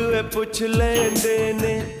ਲੋਕ ਇਹ ਪੁੱਛ ਲੈਂਦੇ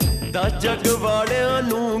ਨੇ, ਦਸ ਜੱਗ ਵਾਲਿਆਂ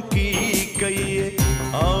ਨੂੰ ਕੀ ਕਹੀਏ,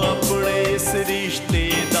 ਆਪਣੇ ਇਸ ਰਿਸ਼ਤੇ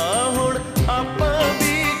ਦਾ ਹੁਣ ਆਪਾਂ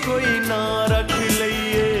ਵੀ ਕੋਈ ਨਾ ਰੱਖ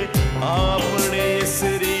ਲਈਏ, ਆਪਣੇ ਇਸ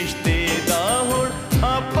ਰਿਸ਼ਤੇ ਦਾ ਹੁਣ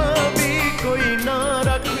ਆਪਾਂ ਵੀ ਕੋਈ ਨਾ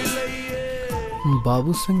ਰੱਖ ਲਈਏ।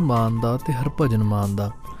 ਬਾਬੂ ਸਿੰਘ ਮਾਨ ਦਾ ਤੇ ਹਰਭਜਨ ਮਾਨ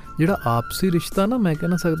ਦਾ ਜਿਹੜਾ ਆਪਸੀ ਰਿਸ਼ਤਾ ਨਾ, ਮੈਂ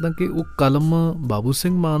ਕਹਿਣਾ ਸਕਦਾ ਕਿ ਉਹ ਕਲਮ ਬਾਬੂ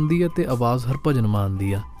ਸਿੰਘ ਮਾਨ ਦੀ ਹੈ ਤੇ ਆਵਾਜ਼ ਹਰਭਜਨ ਮਾਨ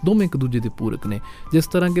ਦੀ ਆ, ਦੋਵੇਂ ਇੱਕ ਦੂਜੇ ਦੇ ਪੂਰਕ ਨੇ। ਜਿਸ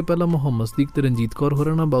ਤਰ੍ਹਾਂ ਕਿ ਪਹਿਲਾਂ ਮੁਹੰਮਦ ਸਦੀਕ ਤੇ ਰਣਜੀਤ ਕੌਰ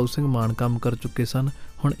ਹੋਰਾਂ ਨਾਲ ਬਾਬੂ ਸਿੰਘ ਮਾਨ ਕੰਮ ਕਰ ਚੁੱਕੇ ਸਨ,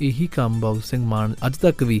 ਹੁਣ ਇਹੀ ਕੰਮ ਬਾਬੂ ਸਿੰਘ ਮਾਨ ਅੱਜ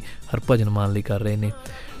ਤੱਕ ਵੀ ਹਰਭਜਨ ਮਾਨ ਲਈ ਕਰ ਰਹੇ ਨੇ।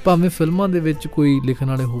 ਭਾਵੇਂ ਫਿਲਮਾਂ ਦੇ ਵਿੱਚ ਕੋਈ ਲਿਖਣ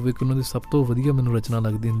ਵਾਲੇ ਹੋਵੇ ਕਿ ਉਹਨਾਂ ਦੀ ਸਭ ਤੋਂ ਵਧੀਆ ਮੈਨੂੰ ਰਚਨਾ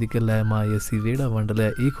ਲੱਗਦੀ ਹੁੰਦੀ ਕਿ ਲੈ ਮਾਏ ਅਸੀਂ ਵਿਹੜਾ ਵੰਡ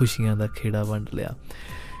ਲਿਆ, ਇਹ ਖੁਸ਼ੀਆਂ ਦਾ ਖੇੜਾ ਵੰਡ ਲਿਆ,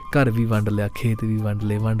 ਘਰ ਵੀ ਵੰਡ ਲਿਆ, ਖੇਤ ਵੀ ਵੰਡ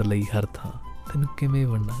ਲਏ, ਵੰਡ ਲਈ ਹਰ ਥਾਂ, ਤੈਨੂੰ ਕਿਵੇਂ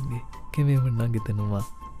ਵੰਡਾਂਗੇ ਤੈਨੂੰ ਮਾਂ।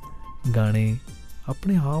 ਗਾਣੇ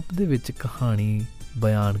ਆਪਣੇ ਆਪ ਦੇ ਵਿੱਚ ਕਹਾਣੀ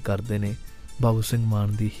ਬਿਆਨ ਕਰਦੇ ਨੇ, ਬਾਬੂ ਸਿੰਘ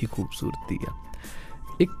ਮਾਨ ਦੀ ਹੀ ਖੂਬਸੂਰਤੀ ਆ।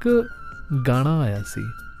 ਇੱਕ ਗਾਣਾ ਆਇਆ ਸੀ,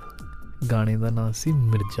 ਗਾਣੇ ਦਾ ਨਾਂ ਸੀ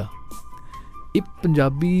ਮਿਰਜ਼ਾ। ਇਹ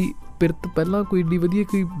ਪੰਜਾਬੀ ਪਿਰਤ ਪਹਿਲਾਂ ਕੋਈ ਏਡੀ ਵਧੀਆ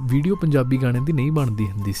ਕੋਈ ਵੀਡੀਓ ਪੰਜਾਬੀ ਗਾਣੇ ਦੀ ਨਹੀਂ ਬਣਦੀ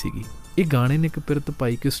ਹੁੰਦੀ ਸੀਗੀ। ਇਹ ਗਾਣੇ ਨੇ ਇੱਕ ਪਿਰਤ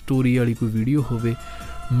ਪਾਈ ਕਿ ਸਟੋਰੀ ਵਾਲੀ ਕੋਈ ਵੀਡੀਓ ਹੋਵੇ।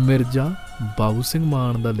 ਮਿਰਜ਼ਾ ਬਾਬੂ ਸਿੰਘ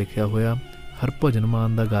ਮਾਨ ਦਾ ਲਿਖਿਆ ਹੋਇਆ, ਹਰਭਜਨ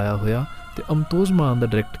ਮਾਨ ਦਾ ਗਾਇਆ ਹੋਇਆ ਅਤੇ ਅਮਤੋਜ਼ ਮਾਨ ਦਾ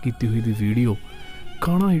ਡਾਇਰੈਕਟ ਕੀਤੀ ਹੋਈ ਦੀ ਵੀਡੀਓ।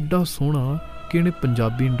 ਗਾਣਾ ਐਡਾ ਸੋਹਣਾ ਕਿ ਇਹਨੇ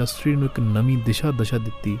ਪੰਜਾਬੀ ਇੰਡਸਟਰੀ ਨੂੰ ਇੱਕ ਨਵੀਂ ਦਿਸ਼ਾ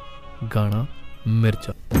ਦਿੱਤੀ। ਗਾਣਾ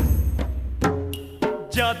ਮਿਰਜ਼ਾ।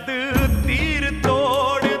 ਜਦ ਤੀਰ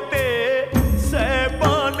ਤੋੜ ਤੇ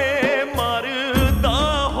ਸਹਿਬਾਂ ਨੇ ਮਰਦਾ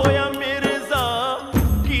ਹੋਇਆ ਮਿਰਜ਼ਾ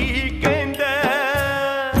ਕੀ ਕਹਿੰਦਾ,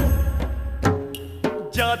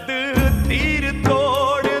 ਜਦ ਤੀਰ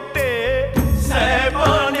ਤੋੜ ਤੇ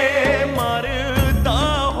ਸਹਿਬਾਂ ਨੇ ਮਰਦਾ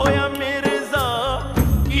ਹੋਇਆ ਮਿਰਜ਼ਾ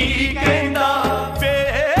ਕੀ ਕਹਿੰਦਾ,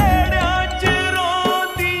 ਬੇੜਿਆਂ 'ਚ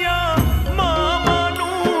ਰੋਂਦੀਆਂ ਮਾਵਾਂ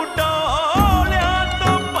ਨੂੰ ਡੋਲਿਆਂ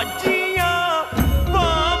ਤੋਂ ਭੱਜੀਆਂ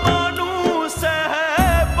ਬਾਵਾਂ ਨੂੰ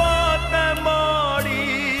ਸਹਿਬਾਂ ਤੇ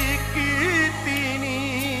ਮਾੜੀ ਕੀਤੀ ਨੀ,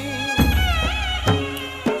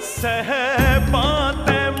 ਸਹਿਬਾਂ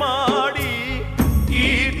ਤੇ ਮਾੜੀ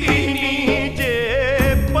ਕੀਤੀ ਨੀ, ਜੇ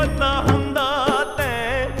ਪਤਾ ਹੁੰਦਾ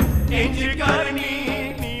ਤੈਂ ਇੰਝ ਕਰਨੀ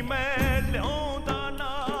ਨੀ ਮੈਂ ਲਿਆਉਂਦਾ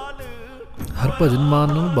ਨਾਲ। ਹਰਭਜਨ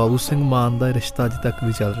ਮਾਨ ਨਾਲ ਬਾਬੂ ਸਿੰਘ ਮਾਨ ਦਾ ਰਿਸ਼ਤਾ ਅੱਜ ਤੱਕ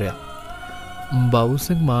ਵੀ ਚੱਲ ਰਿਹਾ। ਬਾਬੂ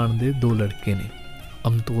ਸਿੰਘ ਮਾਨ ਦੇ 2 ਲੜਕੇ ਨੇ,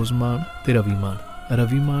 ਅਮਤੋਜ਼ ਮਾਨ ਅਤੇ ਰਵੀ ਮਾਨ।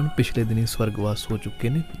 ਰਵੀ ਮਾਨ ਪਿਛਲੇ ਦਿਨੀ ਸਵਰਗਵਾਸ ਹੋ ਚੁੱਕੇ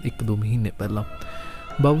ਨੇ 1-2 ਮਹੀਨੇ ਪਹਿਲਾਂ।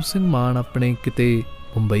 ਬਾਬੂ ਸਿੰਘ ਮਾਨ ਆਪਣੇ ਕਿਤੇ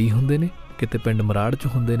ਮੁੰਬਈ ਹੁੰਦੇ ਨੇ, ਕਿਤੇ ਪਿੰਡ ਮਰਾੜ 'ਚ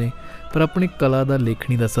ਹੁੰਦੇ ਨੇ, ਪਰ ਆਪਣੀ ਕਲਾ ਦਾ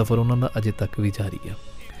ਲੇਖਣੀ ਦਾ ਸਫ਼ਰ ਉਹਨਾਂ ਦਾ ਅਜੇ ਤੱਕ ਵੀ ਜਾਰੀ ਆ।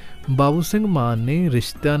 ਬਾਬੂ ਸਿੰਘ ਮਾਨ ਨੇ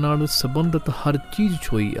ਰਿਸ਼ਤਿਆਂ ਨਾਲ ਸੰਬੰਧਿਤ ਹਰ ਚੀਜ਼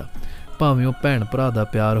ਛੋਈ ਆ, ਭਾਵੇਂ ਉਹ ਭੈਣ ਭਰਾ ਦਾ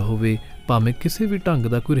ਪਿਆਰ ਹੋਵੇ, ਭਾਵੇਂ ਕਿਸੇ ਵੀ ਢੰਗ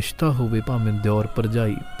ਦਾ ਕੋਈ ਰਿਸ਼ਤਾ ਹੋਵੇ, ਭਾਵੇਂ ਦਿਓਰ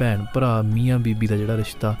ਭਰਜਾਈ, ਭੈਣ ਭਰਾ, ਮੀਆਂ ਬੀਬੀ ਦਾ ਜਿਹੜਾ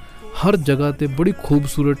ਰਿਸ਼ਤਾ, ਹਰ ਜਗ੍ਹਾ 'ਤੇ ਬੜੀ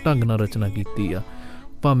ਖੂਬਸੂਰਤ ਢੰਗ ਨਾਲ ਰਚਨਾ ਕੀਤੀ ਆ।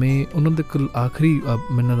 ਭਾਵੇਂ ਉਹਨਾਂ ਦੇ ਆਖਰੀ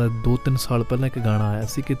ਮੈਨੂੰ ਦਾ 2-3 ਸਾਲ ਪਹਿਲਾਂ ਇੱਕ ਗਾਣਾ ਆਇਆ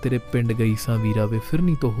ਸੀ ਕਿ ਤੇਰੇ ਪਿੰਡ ਗਈ ਸਾਂ ਵੀਰਾ ਵੇ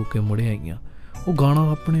ਫਿਰਨੀ ਤੋਂ ਹੋ ਕੇ ਮੁੜ ਆਈਆਂ। ਉਹ ਗਾਣਾ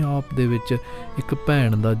ਆਪਣੇ ਆਪ ਦੇ ਵਿੱਚ ਇੱਕ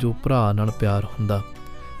ਭੈਣ ਦਾ ਜੋ ਭਰਾ ਨਾਲ ਪਿਆਰ ਹੁੰਦਾ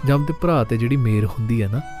ਜਾਂ ਉਹਦੇ ਭਰਾ 'ਤੇ ਜਿਹੜੀ ਮੇਰ ਹੁੰਦੀ ਹੈ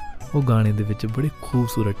ਨਾ, ਉਹ ਗਾਣੇ ਦੇ ਵਿੱਚ ਬੜੇ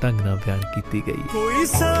ਖੂਬਸੂਰਤ ਢੰਗ ਨਾਲ ਬਿਆਨ ਕੀਤੀ ਗਈ। ਕੋਈ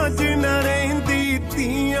ਸਾਂਝ ਨਾ ਰਹਿੰਦੀ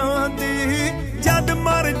ਧੀਆਂ ਦੀ ਜਦ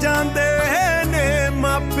ਮਰ ਜਾਂਦੇ ਨੇ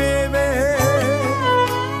ਮਾਪੇ ਵੇ,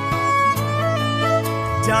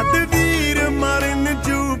 ਜਦ ਵੀਰ ਮਰਨ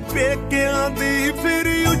ਜੂ ਪੇਕਿਆਂ ਦੀ ਫਿਰ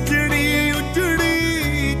ਉਜੜੀ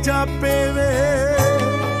ਉਜੜੀ ਜਾਪੇ ਵੇ,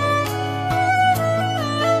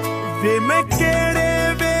 ਵੇ ਮੈਂ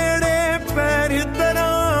ਕਿਹੜੇ ਵੇੜੇ ਪੈਰ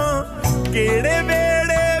ਤਰਾਂ, ਕਿਹੜੇ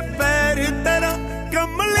ਵੇੜੇ ਪੈਰ ਤਰਾਂ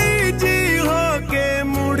ਕਮਲੀ ਜੀ ਹੋ ਕੇ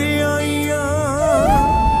ਮੁੜ ਆਈਆਂ,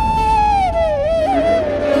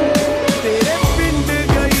 ਤੇਰੇ ਪਿੰਡ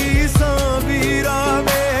ਗਈ ਸਾਂ ਵੀਰਾ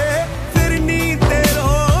ਵੇ ਫਿਰਨੀ ਤੇ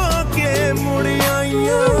ਰੋ ਕੇ ਮੁੜ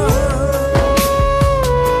ਆਈਆਂ,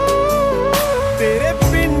 ਤੇਰੇ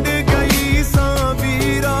ਪਿੰਡ ਗਈ ਸਾਂ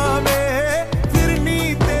ਵੀਰਾ ਵੇ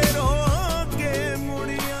ਫਿਰਨੀ ਤੇ ਰੋ ਕੇ ਮੁੜ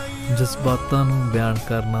ਆਈਆਂ। ਜਜ਼ਬਾਤਾਂ ਨੂੰ ਬਿਆਨ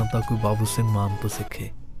ਕਰਨਾ ਤਾਂ ਕੋਈ ਬਾਬੂ ਸਿੰਘ ਮਾਨ ਤੋਂ ਸਿੱਖੇ।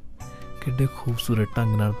 ਕਿੱਡੇ ਖੂਬਸੂਰਤ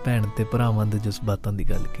ਢੰਗ ਨਾਲ ਭੈਣ ਅਤੇ ਭਰਾਵਾਂ ਦੇ ਜਜ਼ਬਾਤਾਂ ਦੀ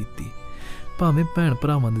ਗੱਲ ਕੀਤੀ। ਭਾਵੇਂ ਭੈਣ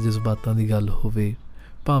ਭਰਾਵਾਂ ਦੇ ਜਜ਼ਬਾਤਾਂ ਦੀ ਗੱਲ ਹੋਵੇ,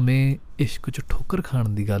 ਭਾਵੇਂ ਇਸ਼ਕ 'ਚ ਠੋਕਰ ਖਾਣ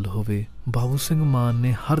ਦੀ ਗੱਲ ਹੋਵੇ, ਬਾਬੂ ਸਿੰਘ ਮਾਨ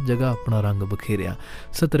ਨੇ ਹਰ ਜਗ੍ਹਾ ਆਪਣਾ ਰੰਗ ਬਖੇਰਿਆ।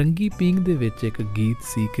 ਸਤਰੰਗੀ ਪੀਂਘ ਦੇ ਵਿੱਚ ਇੱਕ ਗੀਤ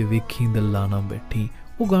ਸੀ ਕਿ ਵੇਖੀ ਦੱਲਾ ਨਾ ਬੈਠੀ।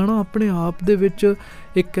 ਉਹ ਗਾਣਾ ਆਪਣੇ ਆਪ ਦੇ ਵਿੱਚ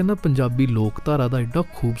ਇੱਕ ਕਹਿੰਦਾ ਪੰਜਾਬੀ ਲੋਕਧਾਰਾ ਦਾ ਐਡਾ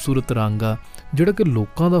ਖੂਬਸੂਰਤ ਰੰਗ ਆ ਜਿਹੜਾ ਕਿ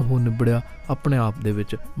ਲੋਕਾਂ ਦਾ ਹੋ ਨਿਬੜਿਆ। ਆਪਣੇ ਆਪ ਦੇ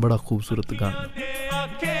ਵਿੱਚ ਬੜਾ ਖੂਬਸੂਰਤ ਗਾਣਾ।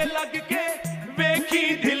 ਆਖੇ ਲੱਗ ਕੇ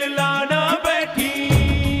ਵੇਖੀ ਦਿਲ ਲਾਣਾ ਬੈਠੀ,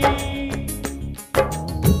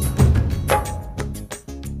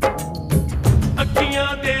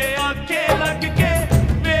 ਅੱਖੀਆਂ ਦੇ ਆਖੇ ਲੱਗ ਕੇ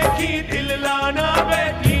ਵੇਖੀ ਦਿਲ ਲਾਣਾ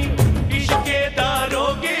ਬੈਠੀ, ਇਸ਼ਕੇ ਦਾ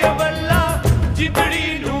ਰੋਗੇ ਵੱਲਾ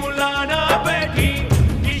ਜਿੱਦੜੀ ਨੂੰ ਲਾਣਾ ਬੈਠੀ,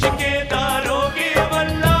 ਇਸ਼ਕੇ ਦਾ ਰੋਗੇ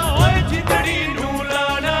ਵੱਲਾ ਓਏ ਜਿੱਦੜੀ ਨੂੰ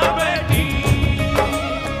ਲਾਣਾ ਬੈਠੀ।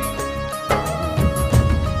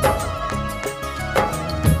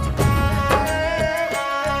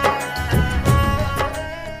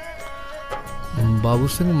 ਬਾਬੂ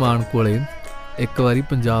ਸਿੰਘ ਮਾਨ ਕੋਲੇ ਇੱਕ ਵਾਰੀ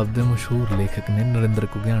ਪੰਜਾਬ ਦੇ ਮਸ਼ਹੂਰ ਲੇਖਕ ਨੇ ਨਰਿੰਦਰ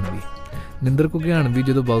ਘੁਗਿਆਣਵੀ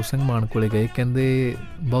ਜਦੋਂ ਬਾਬੂ ਸਿੰਘ ਮਾਨ ਕੋਲੇ ਗਏ, ਕਹਿੰਦੇ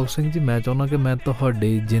ਬਾਬੂ ਸਿੰਘ ਜੀ ਮੈਂ ਚਾਹੁੰਦਾ ਕਿ ਮੈਂ ਤੁਹਾਡੇ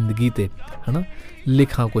ਜ਼ਿੰਦਗੀ 'ਤੇ ਹੈ ਨਾ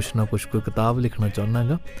ਲਿਖਾਂ ਕੁਛ ਨਾ ਕੁਛ, ਕੋਈ ਕਿਤਾਬ ਲਿਖਣਾ ਚਾਹੁੰਦਾ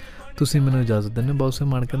ਗਾ, ਤੁਸੀਂ ਮੈਨੂੰ ਇਜਾਜ਼ਤ ਦਿੰਦੇ। ਬਾਬੂ ਸਿੰਘ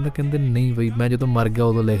ਮਾਨ ਕਹਿੰਦੇ ਨਹੀਂ ਬਈ ਮੈਂ ਜਦੋਂ ਮਰ ਗਿਆ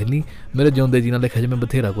ਉਦੋਂ ਲਿਖ ਲਈ, ਮੇਰੇ ਜਿਉਂਦੇ ਜੀ ਨਾਲ ਲਿਖਿਆ ਜੇ ਮੈਂ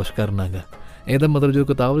ਬਥੇਰਾ ਕੁਛ ਕਰਨਾ ਗਾ। ਇਹਦਾ ਮਤਲਬ ਜੋ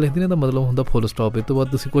ਕਿਤਾਬ ਲਿਖਦੀ ਨਾ, ਇਹਦਾ ਮਤਲਬ ਹੁੰਦਾ ਫੁੱਲ ਸਟਾਪ, ਇਹ ਤੋਂ ਬਾਅਦ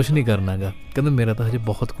ਤੁਸੀਂ ਕੁਛ ਨਹੀਂ ਕਰਨਾ ਗਾ। ਕਹਿੰਦੇ ਮੇਰਾ ਤਾਂ ਹਜੇ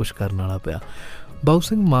ਬਹੁਤ ਕੁਛ ਕਰਨ ਵਾਲਾ ਪਿਆ। ਬਾਬੂ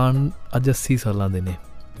ਸਿੰਘ ਮਾਨ ਅੱਜ 80 ਸਾਲਾਂ ਦੇ ਨੇ।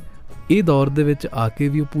 ਇਹ ਦੌਰ ਦੇ ਵਿੱਚ ਆ ਕੇ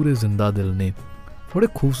ਵੀ ਉਹ ਪੂਰੇ ਜ਼ਿੰਦਾ ਦਿਲ ਨੇ, ਬੜੇ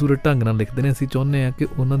ਖੂਬਸੂਰਤ ਢੰਗ ਨਾਲ ਲਿਖਦੇ ਨੇ। ਅਸੀਂ ਚਾਹੁੰਦੇ ਹਾਂ ਕਿ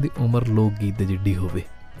ਉਹਨਾਂ ਦੀ ਉਮਰ ਲੋਕ ਗੀਤ ਦੇ ਜਿੱਡੀ ਹੋਵੇ।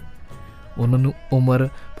 ਉਹਨਾਂ ਨੂੰ ਉਮਰ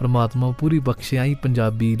ਪਰਮਾਤਮਾ ਪੂਰੀ ਬਖਸ਼ਿਆਈ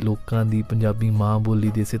ਪੰਜਾਬੀ ਲੋਕਾਂ ਦੀ, ਪੰਜਾਬੀ ਮਾਂ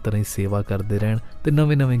ਬੋਲੀ ਦੀ ਇਸੇ ਤਰ੍ਹਾਂ ਹੀ ਸੇਵਾ ਕਰਦੇ ਰਹਿਣ ਅਤੇ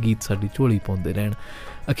ਨਵੇਂ ਗੀਤ ਸਾਡੀ ਝੋਲੀ ਪਾਉਂਦੇ ਰਹਿਣ।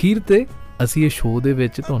 ਅਖੀਰ 'ਤੇ ਅਸੀਂ ਇਹ ਸ਼ੋਅ ਦੇ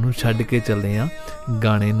ਵਿੱਚ ਤੁਹਾਨੂੰ ਛੱਡ ਕੇ ਚੱਲੇ ਹਾਂ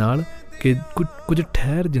ਗਾਣੇ ਨਾਲ ਕਿ ਕੁਝ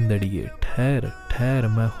ਠਹਿਰ ਜਿੰਦੜੀਏ, ਠਹਿਰ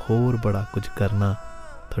ਮੈਂ ਹੋਰ ਬੜਾ ਕੁਝ ਕਰਨਾ।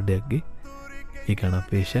 ਤੁਹਾਡੇ ਅੱਗੇ ਇਹ ਗਾਣਾ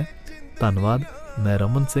ਪੇਸ਼ ਹੈ। ਧੰਨਵਾਦ। ਮੈਂ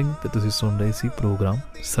ਰਮਨ ਸਿੰਘ ਅਤੇ ਤੁਸੀਂ ਸੁਣ ਰਹੇ ਸੀ ਪ੍ਰੋਗਰਾਮ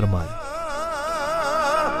ਸਰਮਾਰੀ।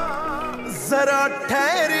 ਜ਼ਰਾ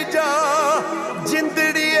ਠਹਿਰ ਜਾ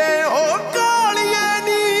ਜਿੰਦੜੀਏ ਹੋ ਕਾਲੀਏ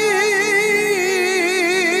ਨੀ,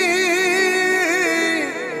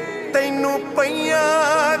 ਤੈਨੂੰ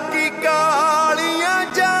ਪਈਆਂ ਕੀ ਕਾਲੀਆਂ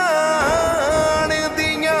ਜਾਣਦੀਆਂ,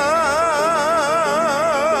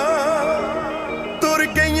 ਤੁਰ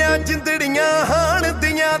ਗਈਆਂ ਜਿੰਦੜੀਆਂ ਹਾਣ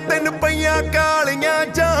ਦੀਆਂ, ਤੈਨੂੰ ਪਈਆਂ ਕਾਲੀਆਂ